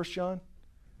read it in 1 John?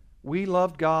 We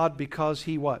loved God because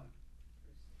He what?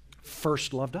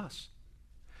 First loved us.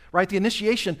 Right? The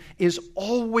initiation is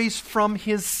always from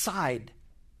His side.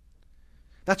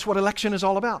 That's what election is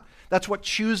all about. That's what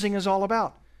choosing is all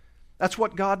about. That's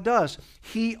what God does.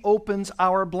 He opens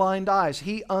our blind eyes.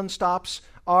 He unstops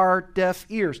our deaf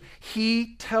ears.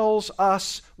 He tells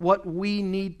us what we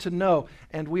need to know.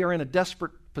 And we are in a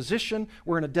desperate position.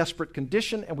 We're in a desperate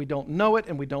condition, and we don't know it,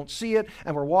 and we don't see it,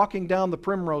 and we're walking down the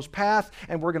primrose path,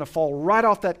 and we're going to fall right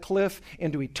off that cliff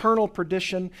into eternal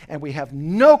perdition, and we have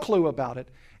no clue about it.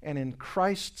 And in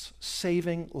Christ's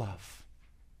saving love,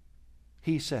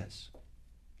 He says,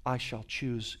 I shall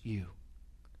choose you.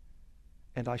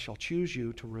 And I shall choose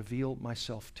you to reveal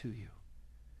myself to you.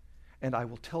 And I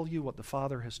will tell you what the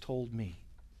Father has told me.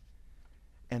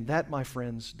 And that, my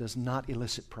friends, does not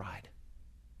elicit pride.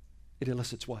 It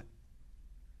elicits what?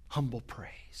 Humble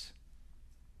praise.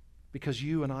 Because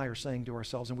you and I are saying to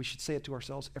ourselves, and we should say it to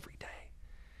ourselves every day,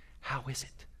 how is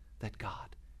it that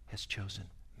God has chosen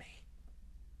me?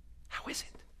 How is it?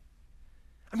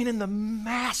 I mean, in the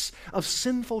mass of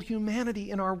sinful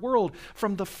humanity in our world,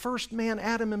 from the first man,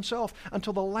 Adam himself,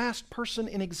 until the last person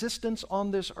in existence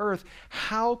on this earth,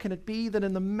 how can it be that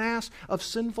in the mass of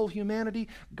sinful humanity,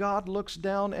 God looks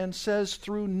down and says,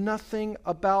 through nothing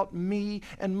about me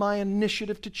and my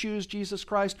initiative to choose Jesus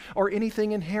Christ, or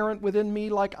anything inherent within me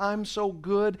like I'm so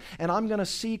good and I'm going to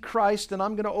see Christ and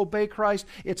I'm going to obey Christ,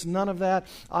 it's none of that.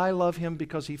 I love Him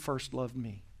because He first loved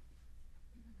me.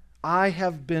 I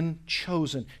have been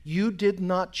chosen. You did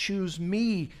not choose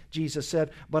me, Jesus said,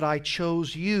 but I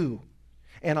chose you.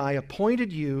 And I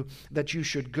appointed you that you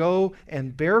should go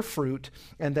and bear fruit,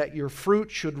 and that your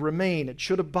fruit should remain. It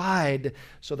should abide,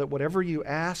 so that whatever you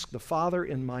ask the Father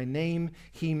in my name,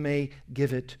 He may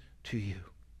give it to you.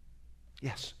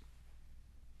 Yes.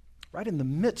 Right in the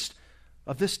midst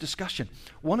of this discussion,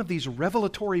 one of these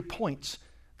revelatory points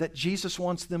that Jesus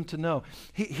wants them to know.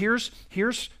 Here's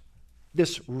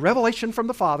this revelation from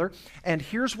the Father, and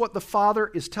here's what the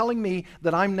Father is telling me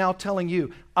that I'm now telling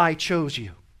you. I chose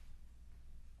you.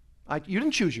 You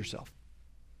didn't choose yourself.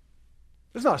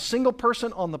 There's not a single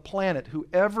person on the planet who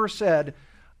ever said,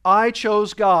 I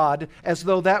chose God, as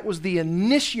though that was the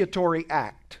initiatory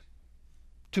act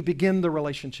to begin the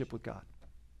relationship with God.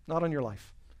 Not on your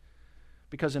life.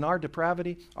 Because in our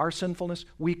depravity, our sinfulness,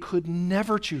 we could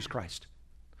never choose Christ.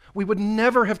 We would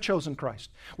never have chosen Christ.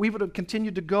 We would have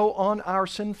continued to go on our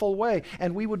sinful way,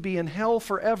 and we would be in hell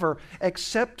forever,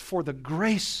 except for the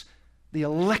grace, the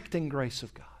electing grace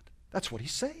of God. That's what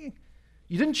He's saying.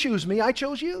 You didn't choose me, I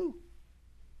chose you.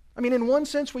 I mean, in one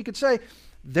sense, we could say,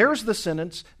 there's the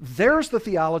sentence, there's the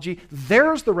theology,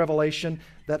 there's the revelation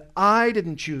that I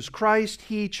didn't choose Christ,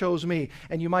 He chose me.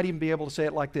 And you might even be able to say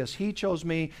it like this: He chose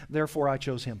me, therefore I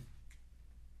chose Him.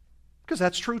 Because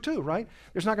that's true too, right?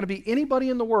 There's not going to be anybody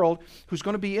in the world who's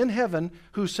going to be in heaven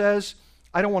who says,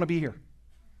 I don't want to be here.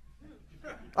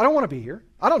 I don't want to be here.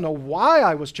 I don't know why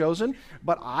I was chosen,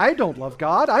 but I don't love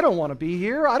God. I don't want to be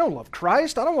here. I don't love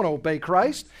Christ. I don't want to obey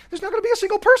Christ. There's not going to be a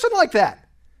single person like that.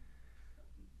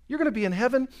 You're going to be in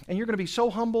heaven, and you're going to be so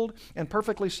humbled, and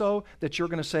perfectly so, that you're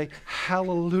going to say,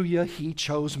 hallelujah, he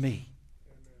chose me.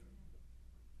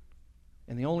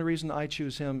 And the only reason I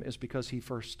choose him is because he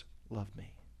first loved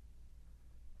me.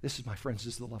 This is, my friends,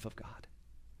 this is the love of God.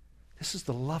 This is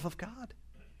the love of God.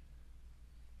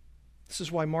 This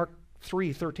is why Mark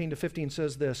 3:13-15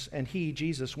 says this, and he,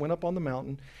 Jesus, went up on the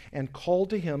mountain and called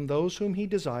to him those whom he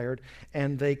desired,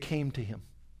 and they came to him.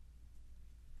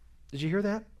 Did you hear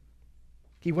that?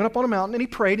 He went up on a mountain and he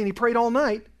prayed all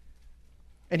night,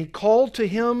 and he called to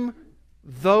him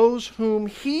those whom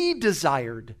he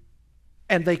desired,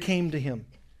 and they came to him.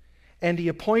 And he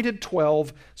appointed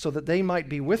 12 so that they might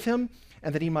be with him,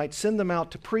 and that he might send them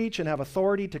out to preach and have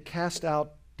authority to cast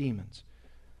out demons.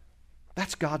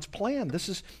 That's God's plan. This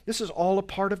is all a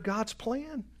part of God's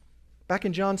plan. Back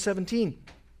in John 17,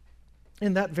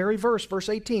 in that very verse, verse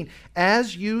 18,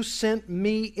 as you sent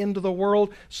me into the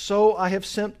world, so I have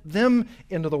sent them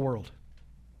into the world.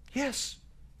 Yes.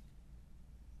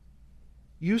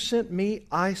 You sent me,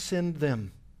 I send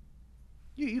them.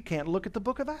 You can't look at the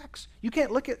book of Acts. You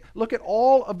can't look at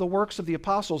all of the works of the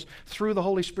apostles through the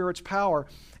Holy Spirit's power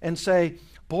and say,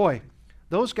 boy,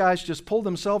 those guys just pulled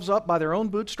themselves up by their own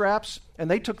bootstraps, and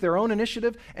they took their own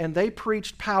initiative, and they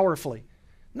preached powerfully.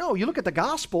 No, you look at the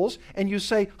Gospels, and you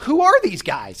say, who are these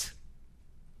guys?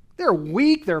 They're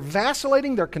weak, they're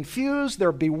vacillating, they're confused,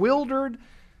 they're bewildered,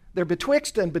 they're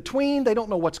betwixt and between, they don't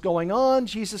know what's going on.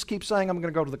 Jesus keeps saying, I'm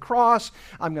going to go to the cross,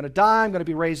 I'm going to die, I'm going to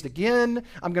be raised again,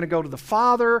 I'm going to go to the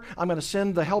Father, I'm going to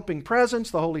send the helping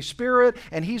presence, the Holy Spirit,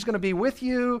 and He's going to be with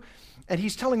you. And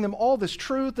he's telling them all this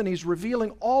truth, and he's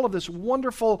revealing all of this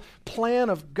wonderful plan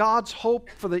of God's hope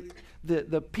for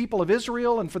the people of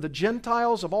Israel and for the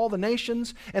Gentiles of all the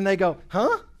nations. And they go,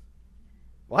 huh?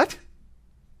 What?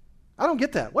 I don't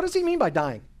get that. What does he mean by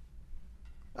dying?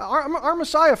 Our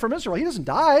Messiah from Israel, he doesn't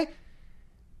die.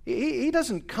 He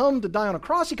doesn't come to die on a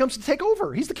cross. He comes to take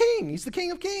over. He's the king. He's the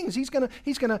King of Kings. He's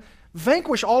gonna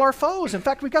vanquish all our foes. In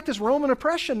fact, we've got this Roman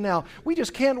oppression now. We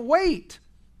just can't wait.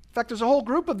 In fact, there's a whole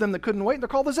group of them that couldn't wait, and they're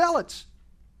called the Zealots.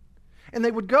 And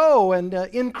they would go, and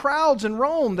in crowds in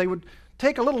Rome, they would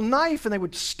take a little knife and they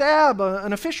would stab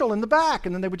an official in the back,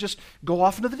 and then they would just go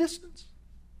off into the distance.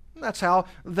 And that's how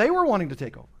they were wanting to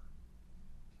take over.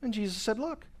 And Jesus said,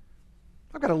 look,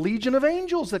 I've got a legion of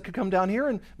angels that could come down here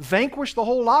and vanquish the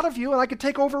whole lot of you, and I could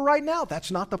take over right now.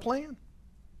 That's not the plan.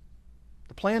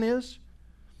 The plan is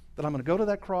that I'm going to go to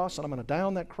that cross, and I'm going to die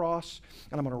on that cross,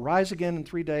 and I'm going to rise again in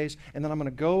 3 days, and then I'm going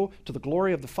to go to the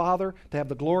glory of the Father, to have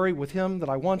the glory with Him that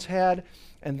I once had,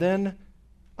 and then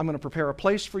I'm going to prepare a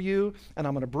place for you, and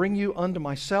I'm going to bring you unto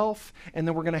myself, and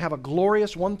then we're going to have a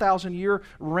glorious 1,000-year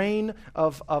reign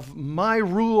of my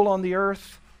rule on the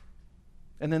earth,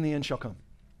 and then the end shall come.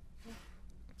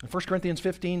 1 Corinthians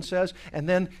 15 says, and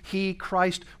then He,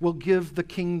 Christ, will give the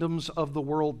kingdoms of the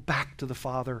world back to the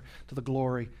Father, to the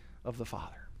glory of the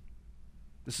Father.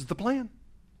 This is the plan.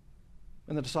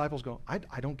 And the disciples go, I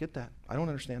don't get that. I don't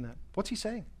understand that. What's He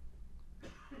saying?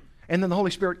 And then the Holy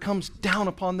Spirit comes down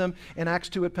upon them in Acts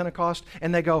 2 at Pentecost,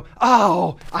 and they go,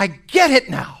 oh, I get it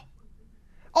now.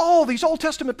 Oh, these Old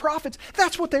Testament prophets,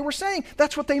 that's what they were saying.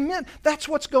 That's what they meant. That's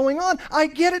what's going on. I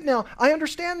get it now. I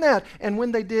understand that. And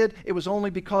when they did, it was only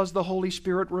because the Holy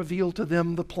Spirit revealed to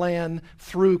them the plan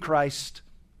through Christ.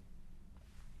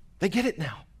 They get it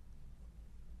now.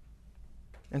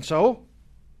 And so,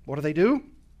 what do?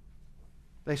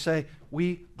 They say,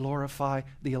 we glorify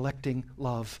the electing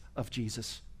love of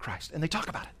Jesus Christ. And they talk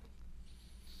about it.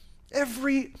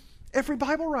 Every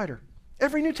Bible writer,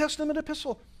 every New Testament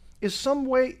epistle is some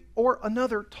way or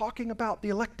another talking about the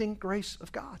electing grace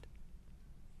of God.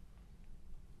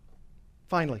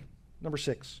 Finally, number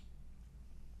 6,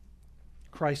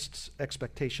 Christ's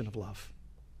expectation of love.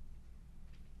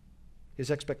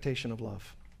 His expectation of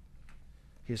love.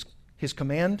 His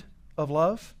command of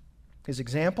love, His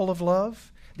example of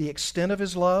love, the extent of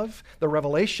His love, the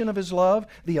revelation of His love,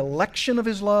 the election of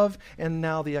His love, and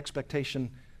now the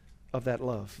expectation of that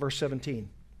love. Verse 17,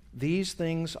 these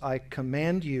things I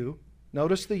command you,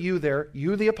 notice the you there,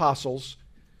 you the apostles,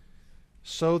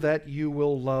 so that you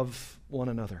will love one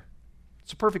another.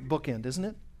 It's a perfect bookend, isn't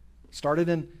it? Started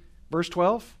in verse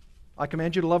 12, I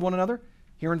command you to love one another.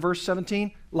 Here in verse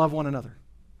 17, love one another.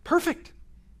 Perfect.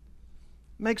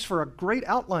 Makes for a great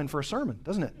outline for a sermon,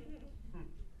 doesn't it?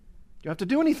 You don't have to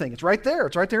do anything. It's right there.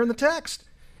 It's right there in the text.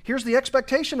 Here's the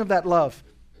expectation of that love.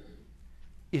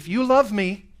 If you love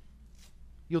me,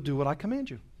 you'll do what I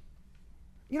command you.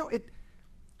 You know,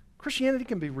 Christianity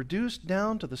can be reduced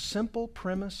down to the simple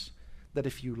premise that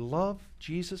if you love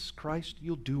Jesus Christ,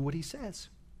 you'll do what he says.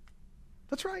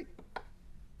 That's right.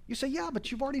 You say, yeah,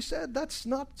 but you've already said that's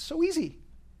not so easy.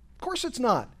 Of course it's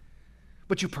not.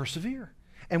 But you persevere.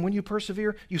 And when you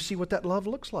persevere, you see what that love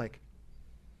looks like.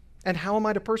 And how am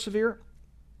I to persevere?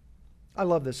 I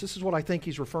love this. This is what I think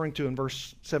he's referring to in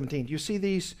verse 17. Do you see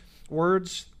these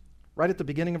words right at the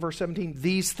beginning of verse 17?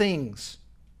 These things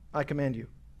I command you.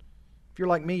 If you're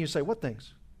like me, you say, what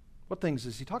things? What things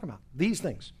is he talking about? These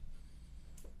things.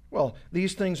 Well,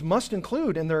 these things must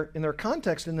include in their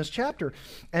context in this chapter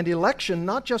and election,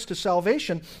 not just to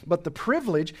salvation, but the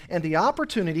privilege and the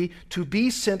opportunity to be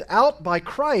sent out by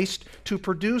Christ to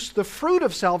produce the fruit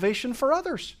of salvation for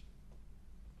others.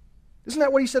 Isn't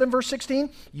that what he said in verse 16?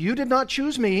 You did not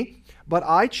choose me, but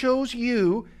I chose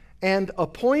you and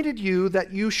appointed you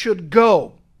that you should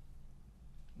go.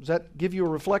 Does that give you a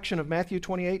reflection of Matthew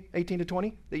 28, 18 to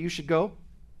 20, that you should go?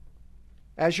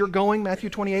 As you're going, Matthew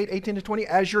 28, 18 to 20,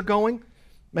 as you're going,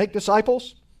 make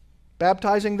disciples,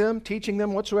 baptizing them, teaching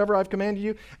them whatsoever I've commanded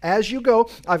you. As you go,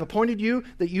 I've appointed you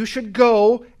that you should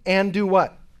go and do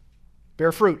what?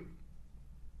 Bear fruit.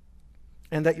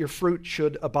 And that your fruit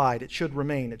should abide, it should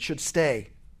remain, it should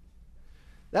stay.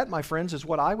 That, my friends, is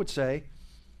what I would say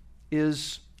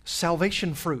is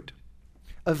salvation fruit,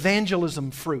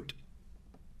 evangelism fruit.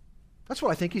 That's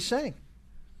what I think he's saying.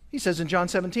 He says in John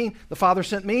 17, the Father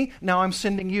sent me, now I'm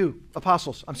sending you,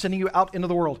 apostles. I'm sending you out into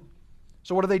the world.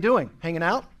 So what are they doing? Hanging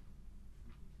out?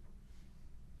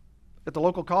 At the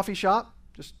local coffee shop?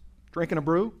 Just drinking a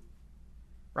brew?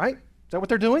 Right? Is that what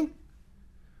they're doing?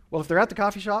 Well, if they're at the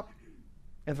coffee shop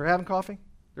and if they're having coffee,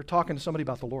 they're talking to somebody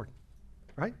about the Lord.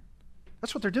 Right?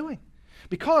 That's what they're doing.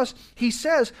 Because he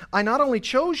says, I not only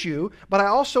chose you, but I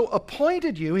also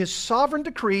appointed you, his sovereign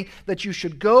decree, that you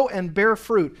should go and bear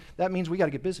fruit. That means we got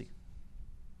to get busy.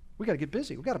 We got to get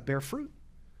busy. We got to bear fruit.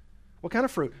 What kind of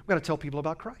fruit? We've got to tell people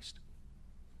about Christ.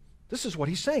 This is what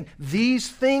he's saying. These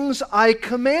things I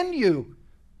command you,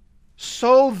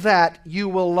 so that you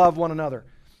will love one another.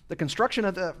 The construction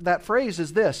of that phrase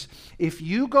is this. If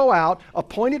you go out,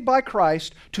 appointed by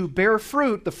Christ, to bear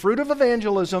fruit, the fruit of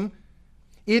evangelism,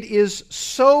 it is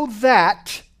so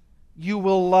that you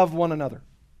will love one another.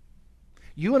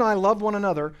 You and I love one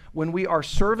another when we are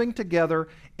serving together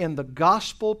in the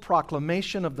gospel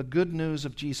proclamation of the good news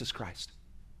of Jesus Christ.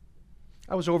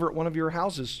 I was over at one of your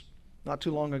houses not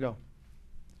too long ago,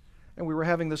 and we were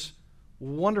having this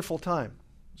wonderful time.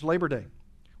 It was Labor Day.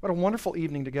 We had a wonderful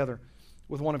evening together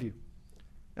with one of you.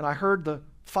 And I heard the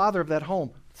father of that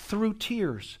home, through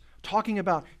tears, talking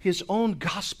about his own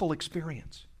gospel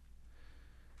experience.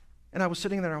 And I was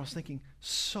sitting there and I was thinking,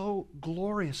 so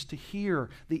glorious to hear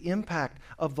the impact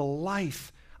of the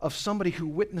life of somebody who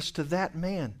witnessed to that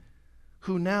man,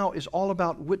 who now is all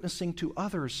about witnessing to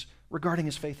others regarding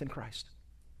his faith in Christ.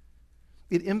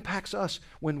 It impacts us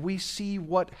when we see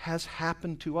what has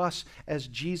happened to us as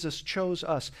Jesus chose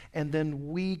us, and then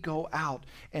we go out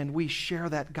and we share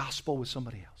that gospel with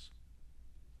somebody else.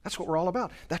 That's what we're all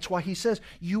about. That's why he says,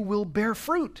 you will bear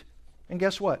fruit. And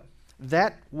guess what?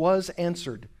 That was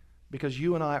answered. Because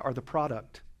you and I are the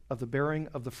product of the bearing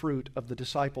of the fruit of the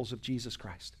disciples of Jesus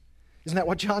Christ. Isn't that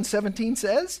what John 17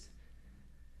 says?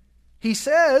 He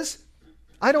says,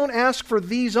 I don't ask for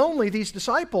these only, these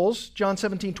disciples, John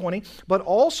 17:20, but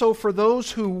also for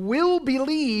those who will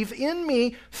believe in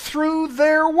me through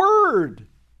their word.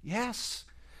 Yes.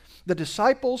 The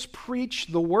disciples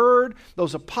preached the word.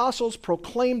 Those apostles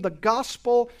proclaimed the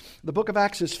gospel. The book of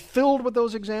Acts is filled with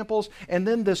those examples. And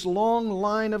then this long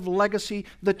line of legacy,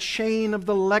 the chain of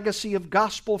the legacy of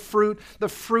gospel fruit, the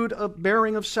fruit of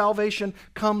bearing of salvation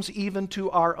comes even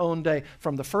to our own day,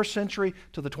 from the first century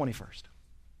to the 21st.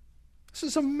 This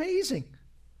is amazing.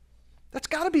 That's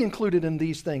got to be included in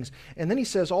these things. And then he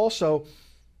says also,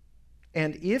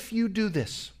 and if you do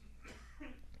this,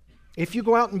 if you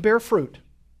go out and bear fruit,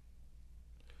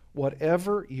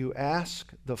 whatever you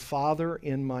ask the Father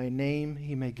in my name,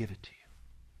 he may give it to you.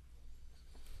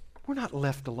 We're not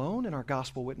left alone in our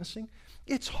gospel witnessing.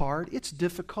 It's hard. It's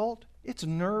difficult. It's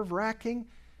nerve-wracking.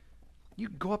 You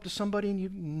go up to somebody and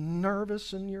you're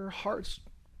nervous and your heart's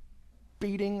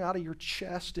beating out of your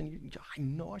chest and I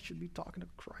know I should be talking to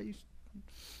Christ.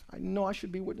 I know I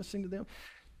should be witnessing to them.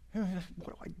 What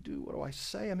do I do? What do I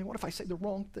say? I mean, what if I say the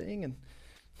wrong thing? And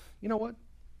you know what?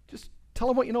 Just tell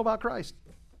them what you know about Christ.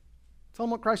 Tell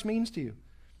them what Christ means to you.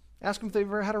 Ask them if they've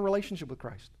ever had a relationship with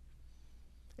Christ.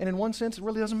 And in one sense, it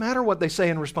really doesn't matter what they say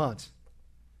in response.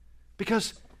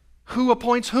 Because who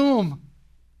appoints whom?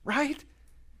 Right?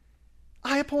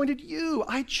 I appointed you.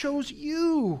 I chose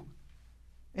you.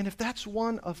 And if that's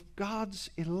one of God's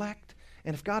elect,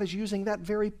 And if God is using that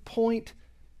very point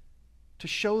to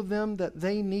show them that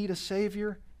they need a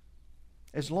Savior,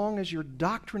 as long as your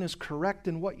doctrine is correct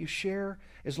in what you share,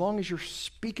 as long as you're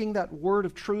speaking that word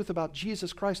of truth about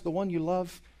Jesus Christ, the one you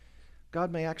love,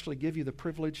 God may actually give you the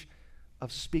privilege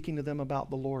of speaking to them about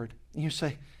the Lord. And you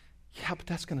say, yeah, but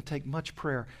that's going to take much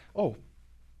prayer. Oh,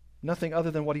 nothing other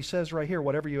than what he says right here.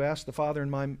 Whatever you ask the Father in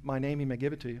my name, he may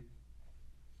give it to you.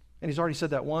 And he's already said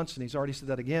that once, and he's already said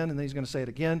that again, and then he's going to say it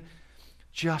again.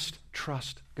 Just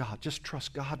trust God. Just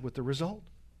trust God with the result.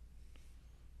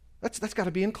 That's got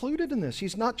to be included in this.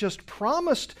 He's not just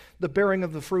promised the bearing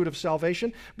of the fruit of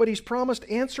salvation, but he's promised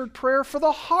answered prayer for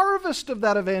the harvest of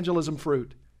that evangelism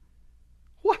fruit.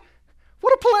 What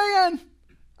a plan!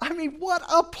 I mean, what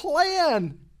a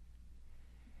plan!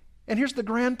 And here's the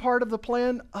grand part of the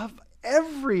plan, of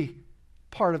every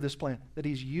part of this plan, that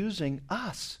he's using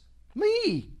us,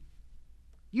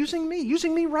 using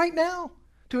me right now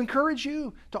to encourage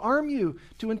you, to arm you,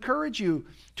 to encourage you,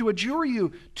 to adjure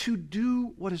you, to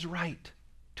do what is right,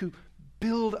 to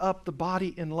build up the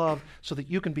body in love so that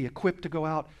you can be equipped to go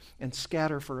out and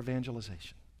scatter for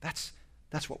evangelization. That's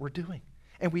what we're doing.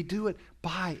 And we do it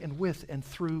by and with and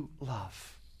through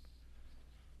love.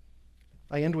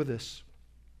 I end with this.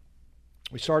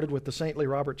 We started with the saintly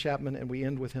Robert Chapman, and we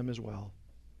end with him as well.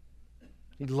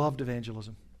 He loved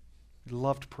evangelism. He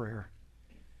loved prayer.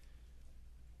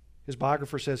 His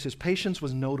biographer says his patience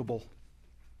was notable,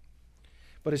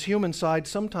 but his human side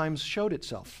sometimes showed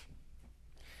itself.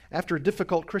 After a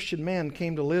difficult Christian man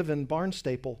came to live in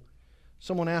Barnstaple,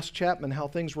 someone asked Chapman how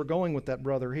things were going with that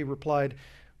brother. He replied,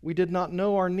 "We did not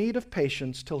know our need of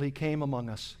patience till he came among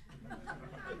us."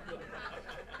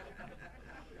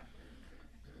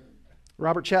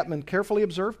 Robert Chapman carefully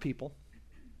observed people,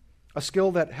 a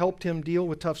skill that helped him deal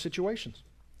with tough situations.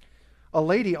 A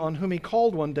lady on whom he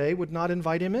called one day would not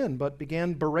invite him in, but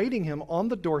began berating him on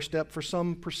the doorstep for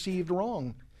some perceived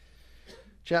wrong.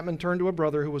 Chapman turned to a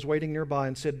brother who was waiting nearby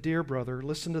and said, "Dear brother,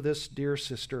 listen to this dear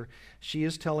sister. She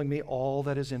is telling me all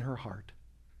that is in her heart."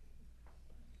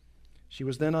 She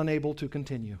was then unable to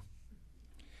continue.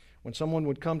 When someone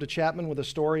would come to Chapman with a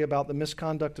story about the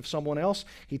misconduct of someone else,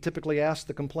 he typically asked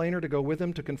the complainer to go with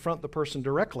him to confront the person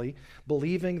directly,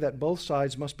 believing that both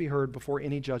sides must be heard before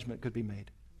any judgment could be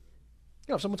made.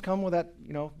 You know, if someone's come with that,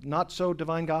 not so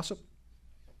divine gossip,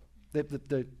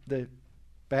 the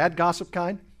bad gossip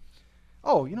kind,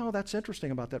 oh, that's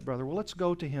interesting about that brother. Well, let's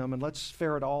go to him and let's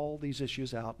ferret all these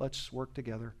issues out. Let's work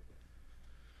together.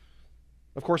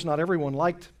 Of course, not everyone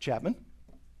liked Chapman.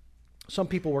 Some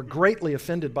people were greatly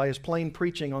offended by his plain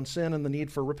preaching on sin and the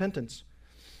need for repentance.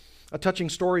 A touching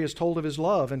story is told of his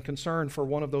love and concern for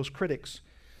one of those critics.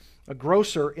 A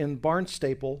grocer in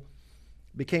Barnstaple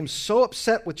became so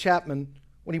upset with Chapman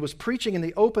when he was preaching in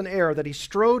the open air that he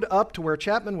strode up to where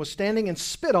Chapman was standing and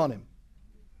spit on him.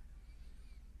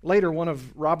 Later, one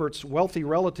of Robert's wealthy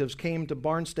relatives came to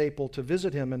Barnstaple to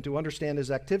visit him and to understand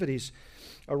his activities.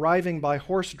 Arriving by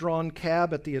horse-drawn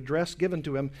cab at the address given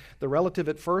to him, the relative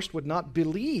at first would not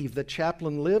believe that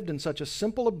Chapman lived in such a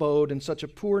simple abode in such a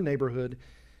poor neighborhood.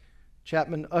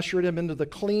 Chapman ushered him into the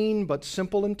clean but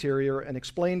simple interior and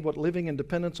explained what living in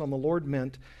dependence on the Lord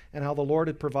meant and how the Lord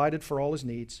had provided for all his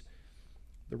needs.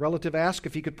 The relative asked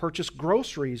if he could purchase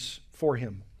groceries for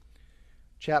him.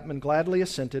 Chapman gladly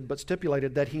assented, but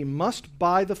stipulated that he must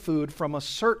buy the food from a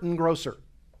certain grocer.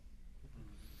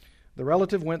 The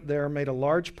relative went there, made a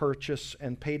large purchase,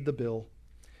 and paid the bill.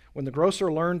 When the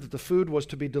grocer learned that the food was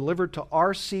to be delivered to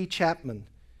R.C. Chapman,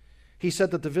 he said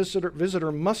that the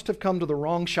visitor must have come to the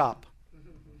wrong shop.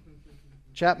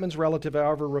 Chapman's relative,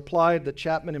 however, replied that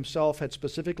Chapman himself had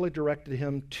specifically directed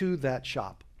him to that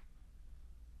shop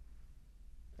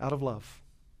out of love.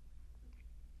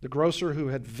 The grocer, who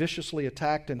had viciously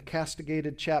attacked and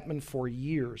castigated Chapman for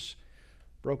years,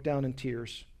 broke down in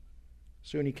tears.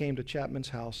 Soon he came to Chapman's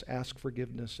house, asked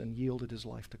forgiveness, and yielded his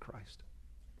life to Christ.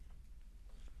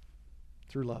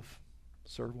 Through love,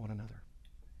 serve one another.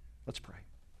 Let's pray.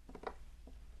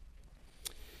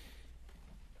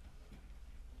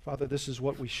 Father, this is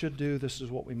what we should do. This is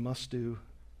what we must do.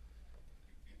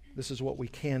 This is what we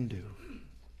can do.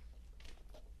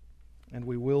 And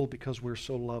we will because we're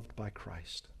so loved by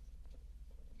Christ.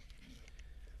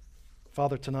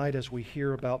 Father, tonight as we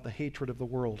hear about the hatred of the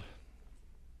world,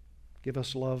 give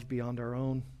us love beyond our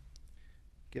own.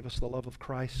 Give us the love of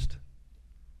Christ.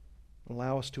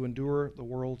 Allow us to endure the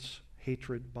world's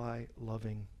hatred by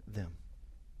loving them.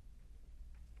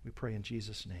 We pray in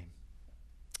Jesus' name.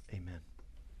 Amen.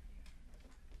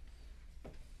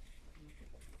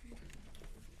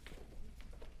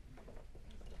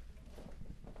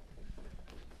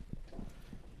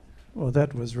 Well,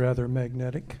 that was rather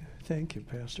magnetic. Thank you,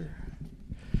 Pastor.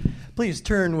 Please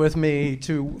turn with me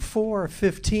to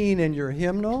 415 in your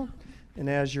hymnal. And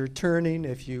as you're turning,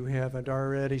 if you haven't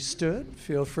already stood,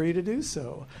 feel free to do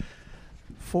so.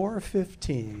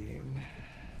 415.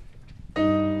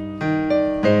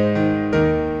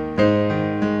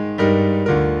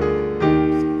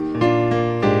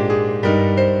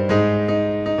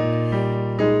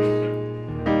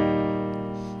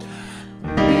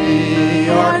 We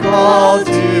are called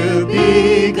to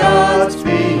be God's